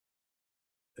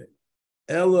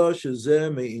 Elo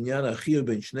shezeh me'inyan achiyuv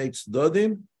ben shnei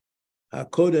tzdodim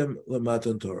hakodem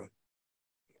lematan Torah.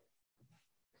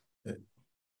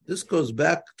 This goes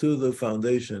back to the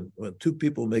foundation. When two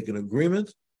people make an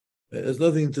agreement, it has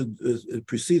nothing to. It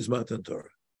precedes Matan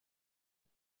Torah.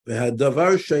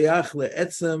 V'hadavar shayach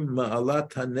le'etzem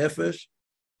ma'alat hanefesh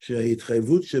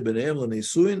she'hitchayvut shebeneim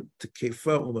l'nisuin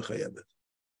tekefa u'mechayebet.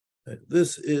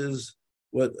 This is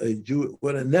what a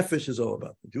nefesh is all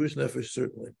about. The Jewish nefesh,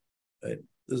 certainly. Right?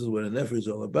 This is what a nefesh is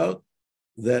all about.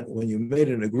 That when you made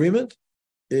an agreement,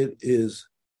 it is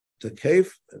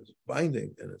tekef, it's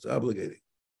binding, and it's obligating.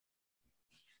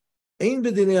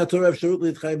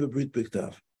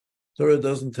 Torah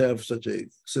doesn't have such a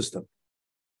system.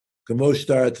 So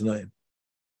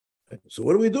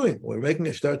what are we doing? We're making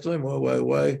a shtar tanaim.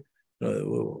 Why?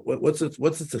 What's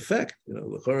its effect?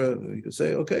 You could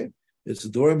say, okay, it's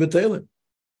dorim b'telim.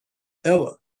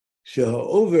 Ella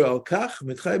shehaover al kach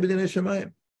mitchay b'dinei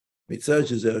shemayim mitzad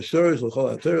shezeh hashorish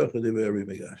l'chol haTorah chadivei ari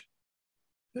megash.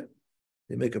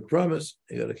 You make a promise,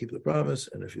 you got to keep the promise,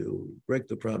 and if you break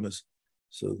the promise,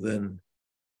 so then,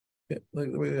 okay, I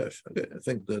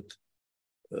think that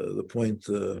the point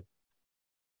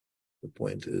the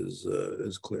point is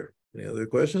clear. Any other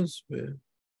questions? Yeah.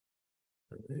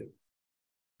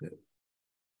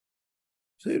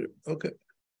 Okay.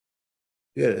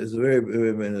 Yeah, it's a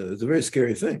very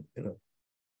scary thing,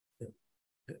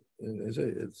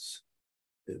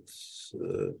 It's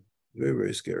very,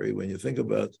 very scary when you think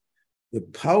about the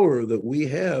power that we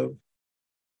have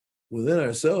within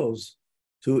ourselves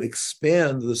to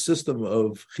expand the system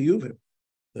of chiyuvim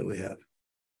that we have.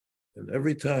 And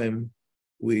every time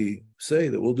we say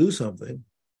that we'll do something,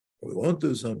 or we won't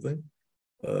do something,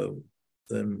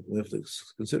 then we have to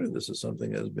consider this as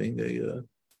something as being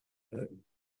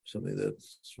something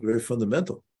that's very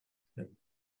fundamental.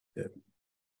 Yeah.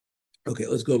 Okay,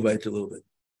 let's go back a little bit.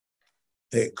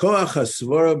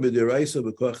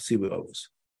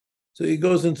 So he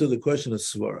goes into the question of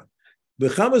svara.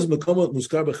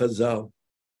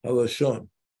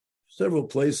 Several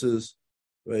places,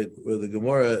 right, where the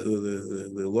Gemara,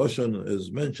 the Lashon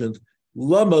is mentioned.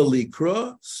 Lama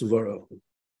likra svara.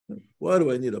 Why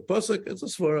do I need a pasuk? It's a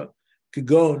svara.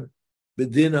 Kigon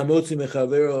bedin hamotzi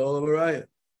mechavero olavaraya.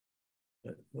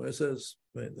 Where it says,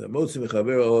 right, the motzi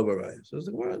mechavero olavaraya. Says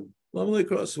the Gemara, lama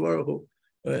likra svara.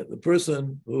 Right, the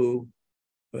person who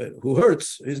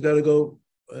hurts, he's got to go.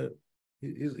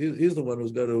 He's the one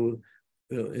who's got to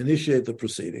initiate the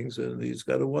proceedings, and he's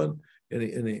got to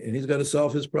he's got to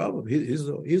solve his problem. He's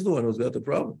the one who's got the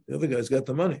problem. The other guy's got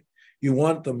the money. You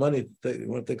want the money? You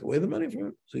want to take away the money from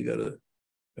him? So you got to.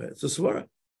 Right, it's a svara.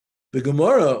 The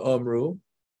Gemara amru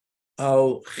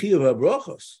al chiyuv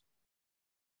habrachos.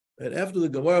 And after the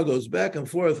Gemara goes back and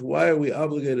forth, why are we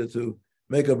obligated to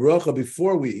make a bracha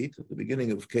before we eat? At the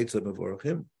beginning of Ketzah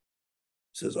Mevorachim, it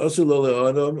says asur lo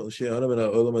le'adam she'adam en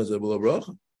ha'olam hazeh b'lo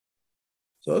bracha.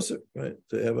 It's asur, right?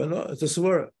 To have it's a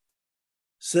svara.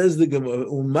 Says the Gemara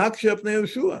umaksha pnei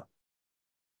Yeshua.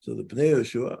 So the pnei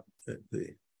Yeshua,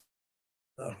 the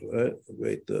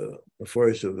great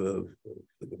Mefarish of the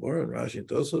Gemara and Rashi and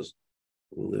Tosfos,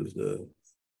 who lived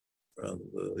around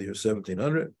the year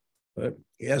 1700. Right?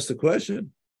 He asked the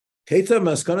question, how is it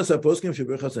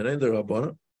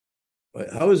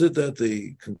that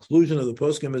the conclusion of the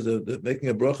poskim is that making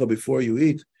a bracha before you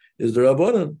eat is the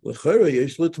Rabbanan?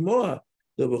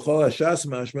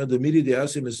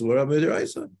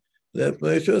 That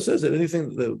Yeshua says that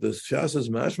anything, the Shas is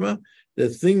mashma, that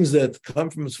things that come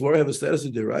from Svara have a status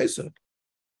of deraisa.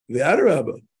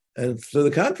 And to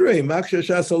the contrary, Maksha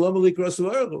Shas Olam Likra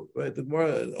Svara, right? The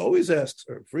Gemara always asks,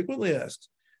 or frequently asks,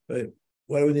 right?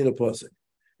 Why do we need a pasuk?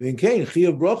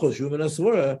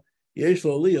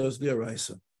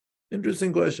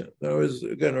 Interesting question. In other words,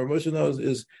 again, our motion now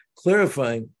is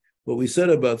clarifying what we said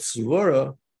about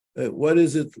svara. What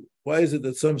is it? Why is it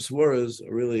that some svaras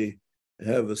really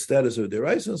have a status of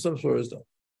deraisa and some svaras don't?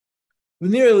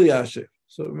 Nearly Asher.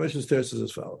 So Moshe's Torah says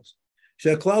as follows: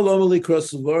 She'aklal lo likra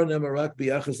svara nemarak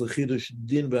biyachas lechidush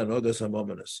din v'anogas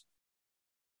hamomenes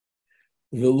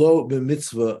v'lo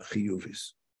b'mitzvah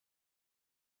chiyuvis.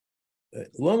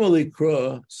 Lama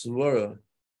likra svara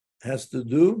has to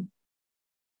do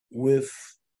with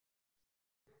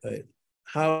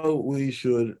how we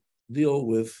should deal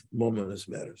with momentous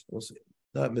matters. We'll see.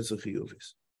 Not mitzvah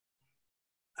chiyuvis.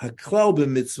 Haklal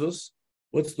b'mitzvahs.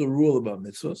 What's the rule about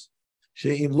mitzvahs?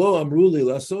 She'im lo amru li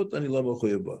lasot ani lo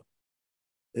mechuyev ba.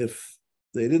 If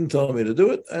they didn't tell me to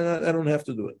do it, I don't have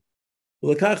to do it.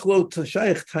 L'kach lo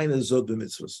tashayich taina zod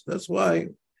b'mitzvahs. That's why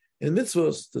in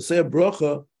mitzvahs to say a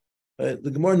bracha,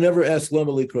 the Gemara never asks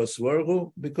lama likra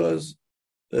svarhu because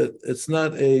it's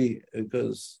not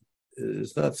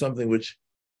something which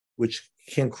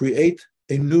can create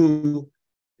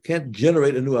can't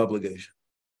generate a new obligation.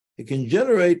 It can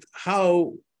generate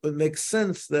how it makes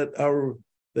sense that our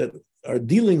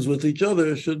dealings with each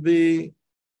other should be,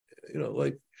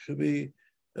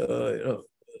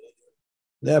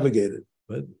 navigated.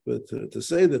 But to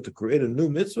say that to create a new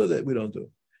mitzvah, that we don't do.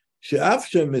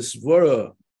 She'afsha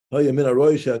misvora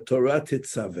hayamin Torah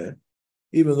titzaveh.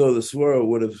 Even though the svara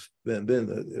would have been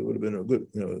it would have been a good,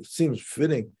 it seems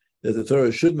fitting that the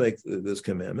Torah should make this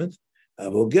commandment.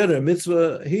 But a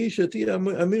mitzvah means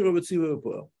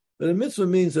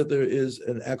that there is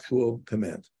an actual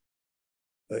command.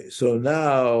 Right, so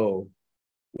now,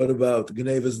 what about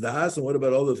Gnevas Das, and what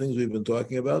about all the things we've been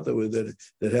talking about that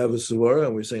have a svara,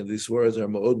 and we're saying these svaras are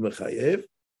ma'od mechayev.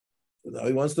 So now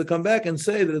he wants to come back and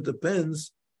say that it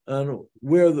depends on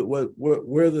where the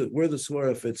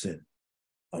svara fits in.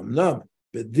 Amnam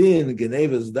bedin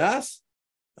Gnevas Das.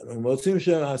 מוצאים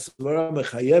שהסברה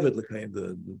מחייבת לקיים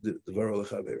דבר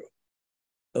לחברו.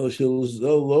 אלא שזה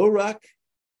לא רק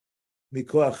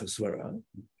מכוח הסברה,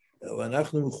 אלא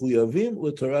אנחנו מחויבים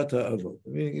לתורת האבות.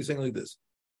 Meaning he's saying like this,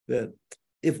 that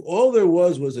if all there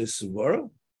was a svara,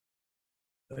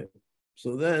 right,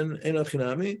 so then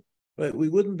enochinami, right, we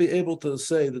wouldn't be able to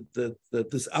say that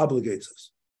this obligates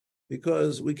us,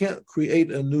 because we can't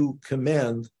create a new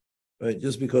command, right,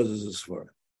 just because it's a svara.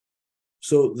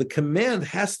 So the command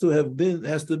has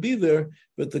to be there,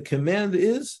 but the command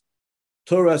is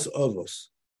Torah's Avos.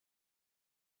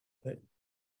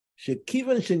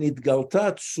 Shekivan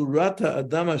shenitgalta tsurata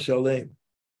Adam HaShalem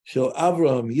shel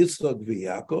Avraham, Yitzchak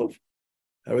v'Yakov,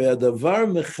 harei hadavar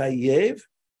mechayev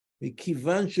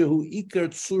mikivan shehu ikar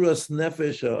tsuras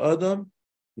nefesh ha'adam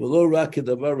v'lo rak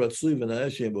kedavar ratzui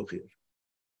v'na'eh she'en bo chiyuv.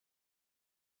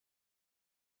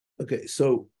 Okay,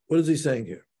 so what is he saying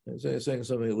here? He's saying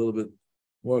something a little bit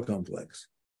more complex.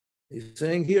 He's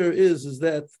saying here is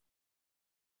that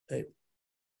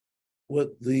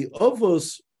what the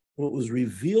Avos, what was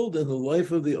revealed in the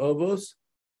life of the Avos,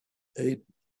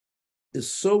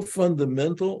 is so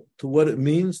fundamental to what it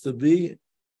means to be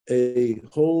a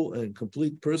whole and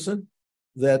complete person,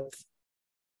 that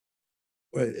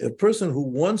right, a person who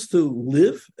wants to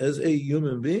live as a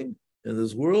human being in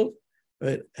this world,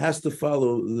 right, has to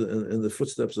follow in the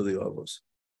footsteps of the Avos.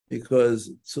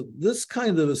 Because so this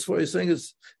kind of, as far as saying,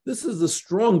 this is the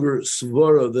stronger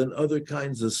svara than other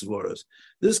kinds of svaras.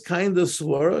 This kind of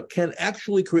svara can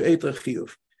actually create a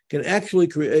chiyuv, can actually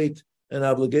create an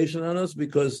obligation on us,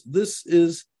 because this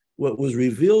is what was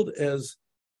revealed as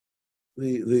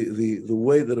the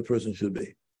way that a person should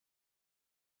be.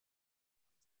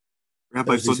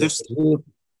 Rabbi, so this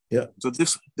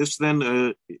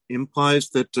then implies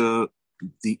that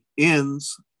the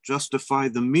ends justify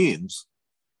the means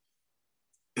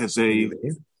as a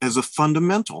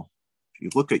fundamental. If you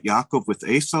look at Yaakov with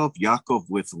Esav, Yaakov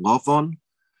with Lavan,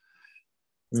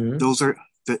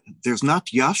 there's not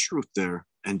Yashrut there.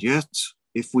 And yet,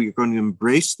 if we're going to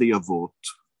embrace the Avot,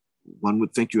 one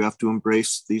would think you have to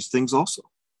embrace these things also.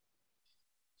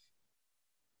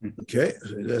 Okay,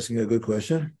 so he's asking a good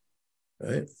question,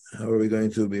 right? How are we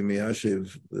going to be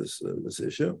miyashiv this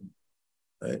issue,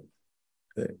 right?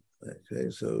 Okay.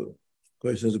 So,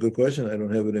 question is a good question. I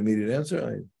don't have an immediate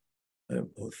answer.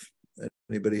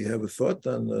 Anybody have a thought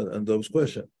on Dov's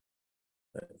question?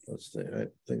 Right, let's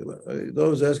think about it.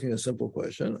 Dov is asking a simple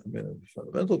question. I mean, a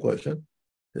fundamental question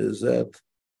is that,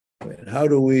 how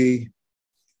do we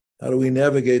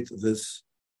navigate this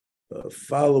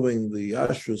following the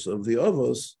ashrus of the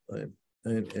avos, right,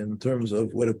 in terms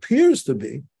of what appears to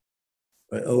be,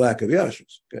 right, a lack of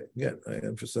yashrus? Okay, again, I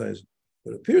emphasize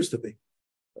what appears to be,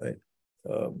 right.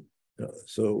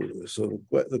 So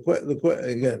the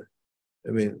again,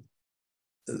 I mean,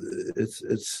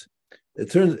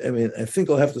 it turns. I mean, I think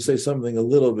I'll have to say something a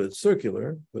little bit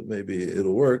circular, but maybe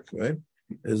it'll work, right?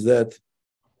 Is that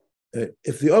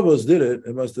if the avos did it,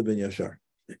 it must have been yashar.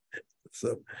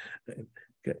 So,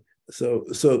 okay. So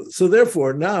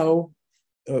therefore now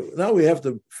we have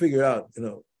to figure out,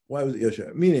 why was it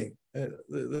yashar? Meaning, in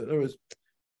other words,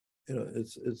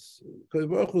 it's because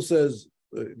Baruch Hu says.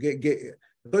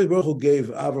 Baruch Hu gave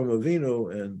Avram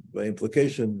Avinu, and by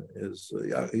implication is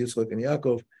Yitzchak and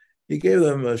Yaakov, he gave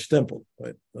them a stempel,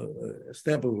 right? A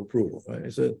stamp of approval, right?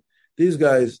 He said, these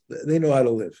guys, they know how to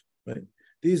live, right?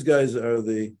 These guys are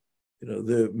the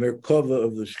Merkava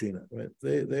of the Shechina, right?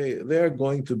 They are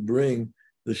going to bring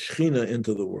the Shechina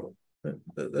into the world, right?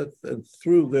 That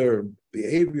through their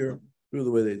behavior, through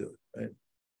the way they do it, right?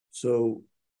 So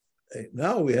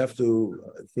now we have to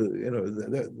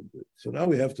now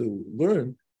we have to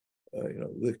learn,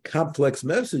 the complex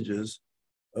messages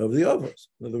of the Avos.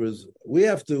 In other words, we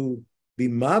have to be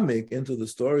mamik into the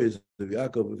stories of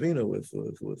Yaakov Avinu with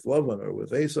Lavan or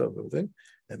with Esav, everything,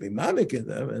 and be mamik in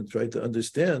them and try to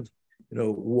understand,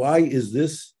 why is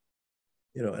this,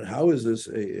 and how is this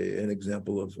an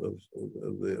example of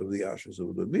the ashes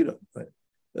of the Midah, right?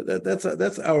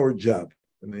 That's our job.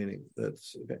 I mean,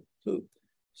 that's okay.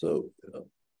 So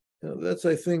that's,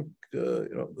 I think,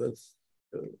 that's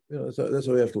what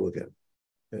we have to look at.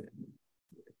 Okay.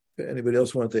 Anybody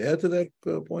else want to add to that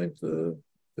point? What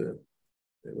do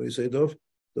you say, Dov?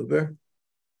 Dover?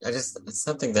 It's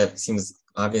something that seems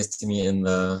obvious to me in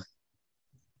the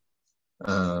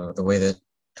way that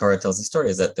Torah tells the story,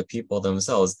 is that the people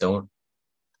themselves don't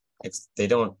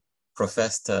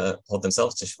profess to hold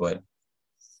themselves to Shvuot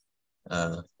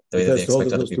the way that they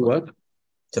expect other people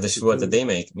to the Shvuot that they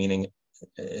make, meaning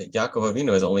Yaakov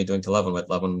Avinu is only doing to Lavan what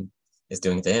Lavan is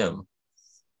doing to him.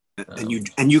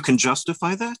 And you can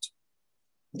justify that?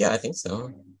 Yeah, I think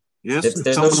so. Yes.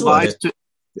 There's no Shvuot.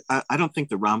 I don't think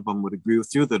the Rambam would agree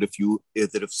with you that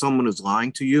if someone is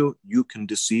lying to you, you can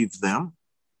deceive them.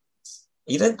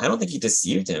 I don't think he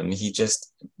deceived him. He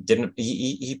just didn't.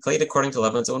 He played according to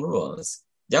Lavan's own rules.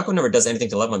 Yaakov never does anything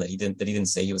to Lavan that he didn't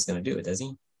say he was going to do it, does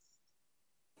he?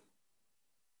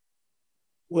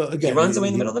 Well, again, he runs away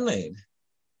in the middle of the night.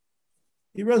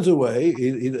 He runs away.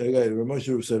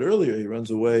 Moshe said earlier, he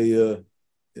runs away.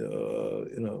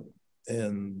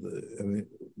 And I mean,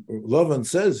 Lavan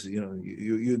says,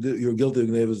 you're guilty of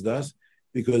Gnevas Das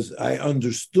because I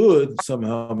understood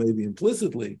somehow, maybe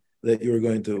implicitly, that you were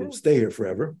going to stay here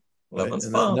forever, Lavan's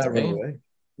right? fault, not right? run away.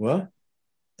 What?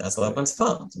 That's Lavan's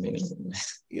fault.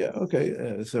 Yeah.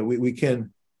 Okay. So we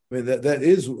can. I mean, that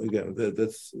is again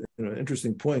that's an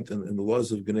interesting point in the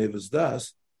laws of Gnevas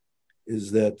Das,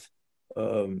 is that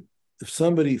if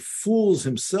somebody fools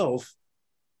himself,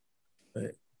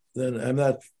 right, then I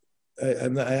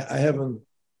haven't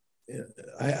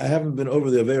been over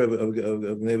the Avera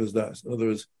of Gnevas Das. In other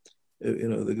words,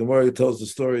 the Gemara tells the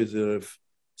stories that if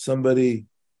somebody,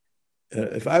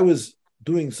 if I was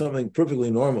doing something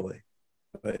perfectly normally,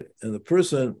 right, and the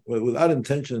person without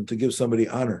intention to give somebody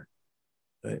honor,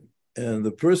 right, and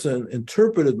the person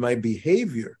interpreted my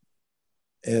behavior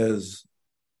as,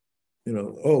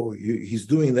 he's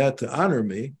doing that to honor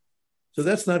me, so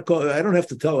that's not called. I don't have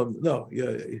to tell him, no,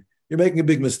 you're making a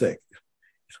big mistake.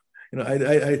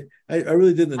 I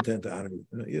really didn't intend to honor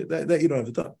you. That you don't have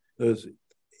to tell. There's,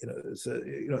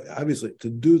 obviously to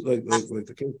do like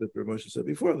the case that Moshe said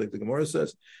before, like the Gemara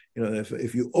says,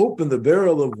 if you open the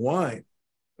barrel of wine,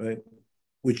 right,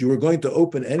 which you were going to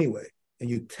open anyway, and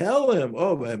you tell him,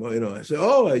 I say,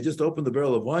 I just opened the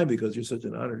barrel of wine because you're such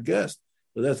an honored guest,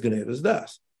 so that's Gnevas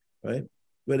Das, right?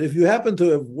 But if you happen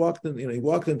to have walked in, he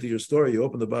walked into your store, you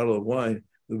opened the barrel of wine,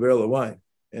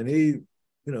 and he,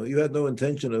 you had no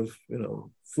intention of,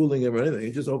 fooling him or anything.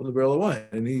 He just opened the barrel of wine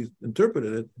and he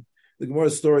interpreted it. The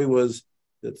Gemara's story was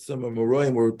that some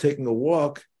Amoraim were taking a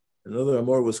walk. Another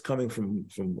Amor was coming from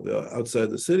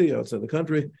outside the city, outside the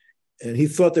country, and he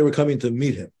thought they were coming to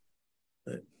meet him.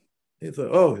 Right? He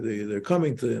thought, they're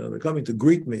coming to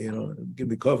greet me, and give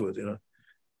me cover, They're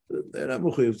not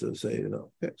mechuyev to say,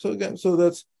 Okay. So again, so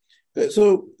that's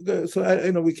so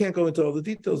I we can't go into all the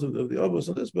details of the avos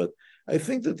on this, but I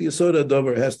think that the yesod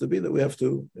hadavar has to be that we have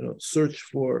to search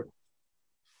for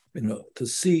to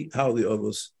see how the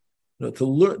avos to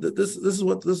learn that this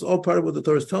is all part of what the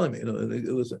Torah is telling me.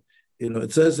 Listen,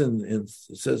 it says David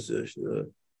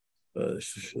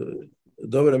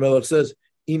HaMelech says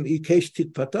im ikesh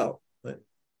tit patal, right?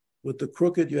 With the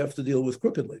crooked you have to deal with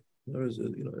crookedly.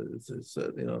 It says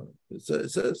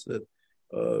that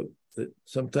that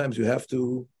sometimes you have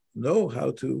to know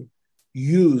how to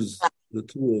use the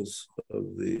tools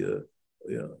of the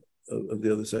of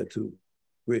the other side to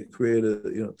create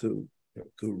a to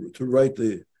right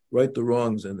the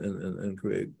wrongs and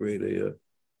create a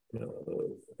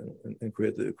and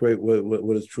create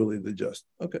what is truly the just.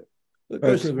 Okay, the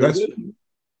question is very good.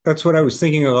 That's what I was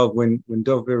thinking of when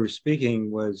Dov Ber was speaking.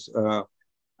 Was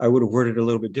I would have worded it a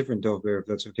little bit different, Dov Ber, if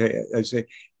that's okay. I'd say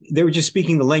they were just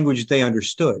speaking the language they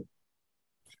understood.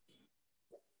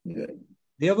 Yeah.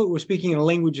 The other were speaking in a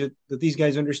language that these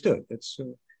guys understood. That's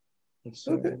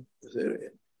okay.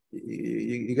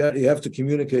 You have to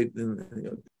communicate.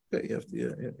 You have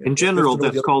to. In general,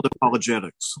 that's called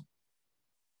apologetics.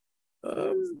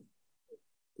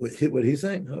 What he's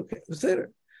saying. Okay, let's say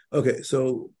it. Okay,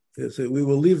 so we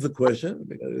will leave the question.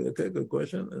 Okay, good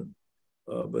question.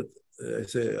 But I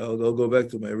say I'll go back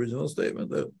to my original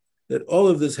statement that all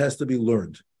of this has to be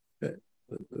learned. Okay,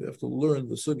 we have to learn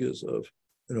the sugyas of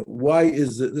why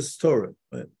is this Torah,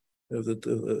 right? If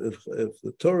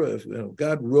the Torah, if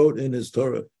God wrote in His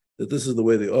Torah that this is the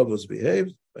way the avos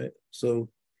behaved, right? So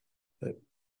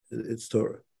it's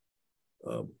Torah.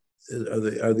 Are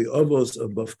the avos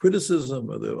above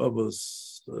criticism? Are the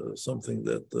avos something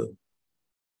that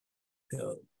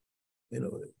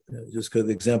just because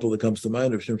the example that comes to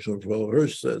mind of Shapell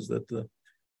Hirsch says that the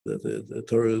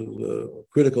Torah is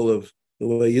critical of the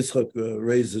way Yitzchak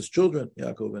raised his children,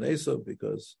 Yaakov and Esav,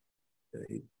 because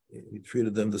he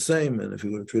treated them the same, and if he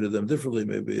would have treated them differently,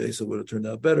 maybe Esav would have turned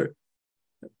out better.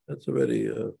 That's already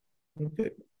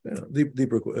okay.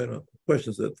 Deeper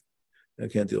questions that I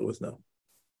can't deal with now.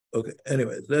 Okay.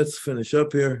 Anyway, let's finish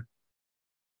up here.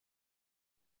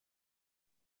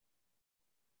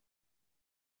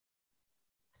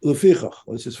 Lefichach.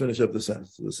 Let's just finish up the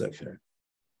section.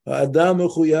 Adam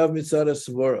mechuyav mitzad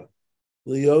svara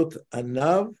liot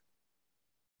anav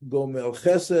gomel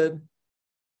chesed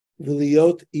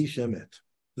v'liot ish emet.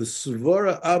 The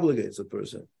svara obligates a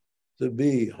person to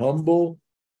be humble,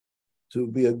 to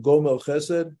be a gomel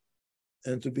chesed,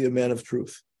 and to be a man of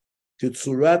truth.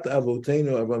 Titzurat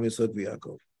avotenu Avraham Yitzchak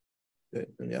v'Yaakov. Okay.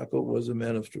 And Yaakov was a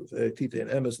man of truth. Titein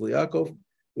emes liYaakov,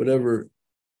 whatever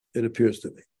it appears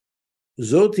to be.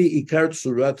 Zoti ikar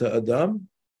tsurata adam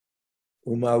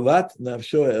umalat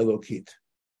nafsho elokit.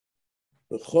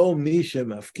 V'chol mi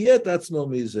shemafkia et atzmo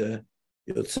mizeh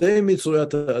yotzei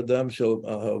mitzurat adam shel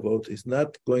ahavot. He's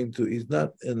not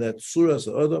in that suras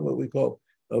adam, what we call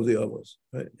of the avos,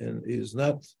 right? And he's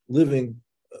not living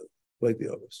like the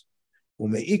avos.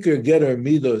 Umeikar gerer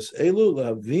midos elu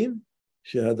lahavin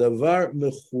shehadavar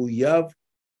mechuyav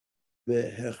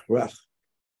behechrach.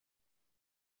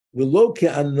 V'lo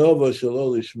ke'anova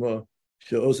shelo lishma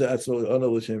she'ose atzmo ono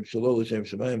l'shem shelo l'shem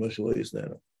shemayim o shelo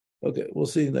yisnena. Okay, we'll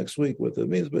see next week what that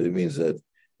means, but it means that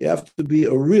you have to be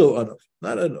a real onav,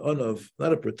 not an onav,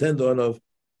 not a pretend onav,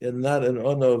 and not an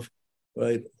onav,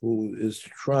 right, who is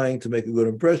trying to make a good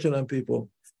impression on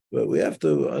people. But we have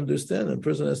to understand, and a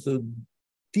person has to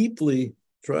deeply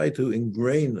try to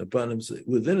ingrain upon himself,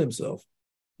 within himself,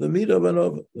 the midah of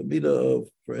anova, the midah of,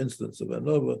 for instance, of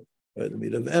anova, right, the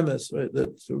midah of emes, right,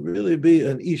 that to really be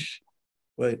an ish,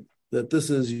 right, that this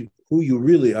is who you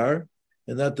really are,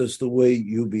 and not just the way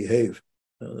you behave.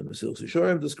 The Mesilas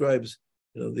Yesharim describes,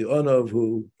 the onav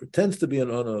who pretends to be an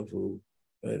onav, who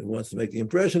wants to make the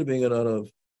impression of being an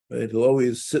onav. Right, he'll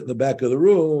always sit in the back of the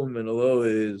room, and he'll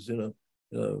always,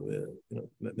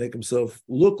 make himself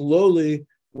look lowly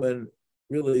when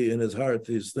really in his heart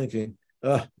he's thinking,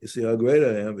 you see how great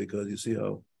I am because you see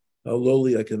how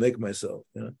lowly I can make myself.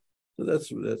 So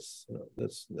that's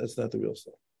not the real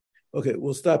stuff. Okay,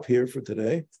 we'll stop here for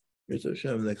today.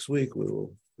 Hashem, next week we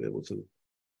will be able to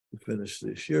finish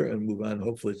this year and move on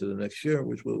hopefully to the next year,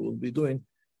 which we'll be doing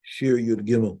Shir Yud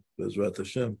Gimel. Bezrat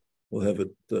Hashem, we'll have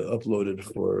it uploaded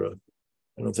for.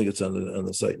 I don't think it's on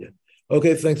the site yet.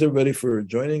 Okay, thanks everybody for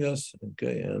joining us.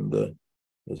 Okay, and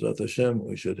Bezrat Hashem,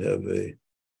 we should have a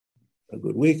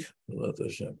good week. Bezrat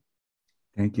Hashem.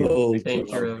 Thank you.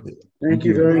 Thank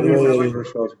you very much, Rabbi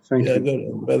Hirshfeld. Thank you. Good.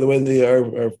 And by the way,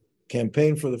 our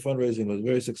campaign for the fundraising was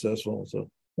very successful. So.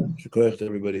 Shikoyach to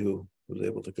everybody who was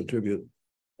able to contribute.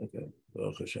 Okay,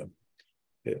 Baruch Hashem.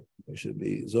 Okay, we should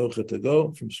be zocha to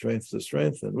go from strength to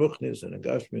strength, and ruchnis and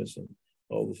agashmis and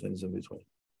all the things in between.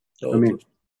 Amen.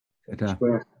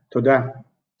 Toda.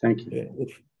 Thank you.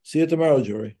 Okay. See you tomorrow,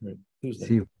 Jory. Tuesday.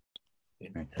 See you.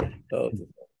 Okay. Right.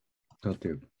 Talk to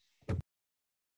you.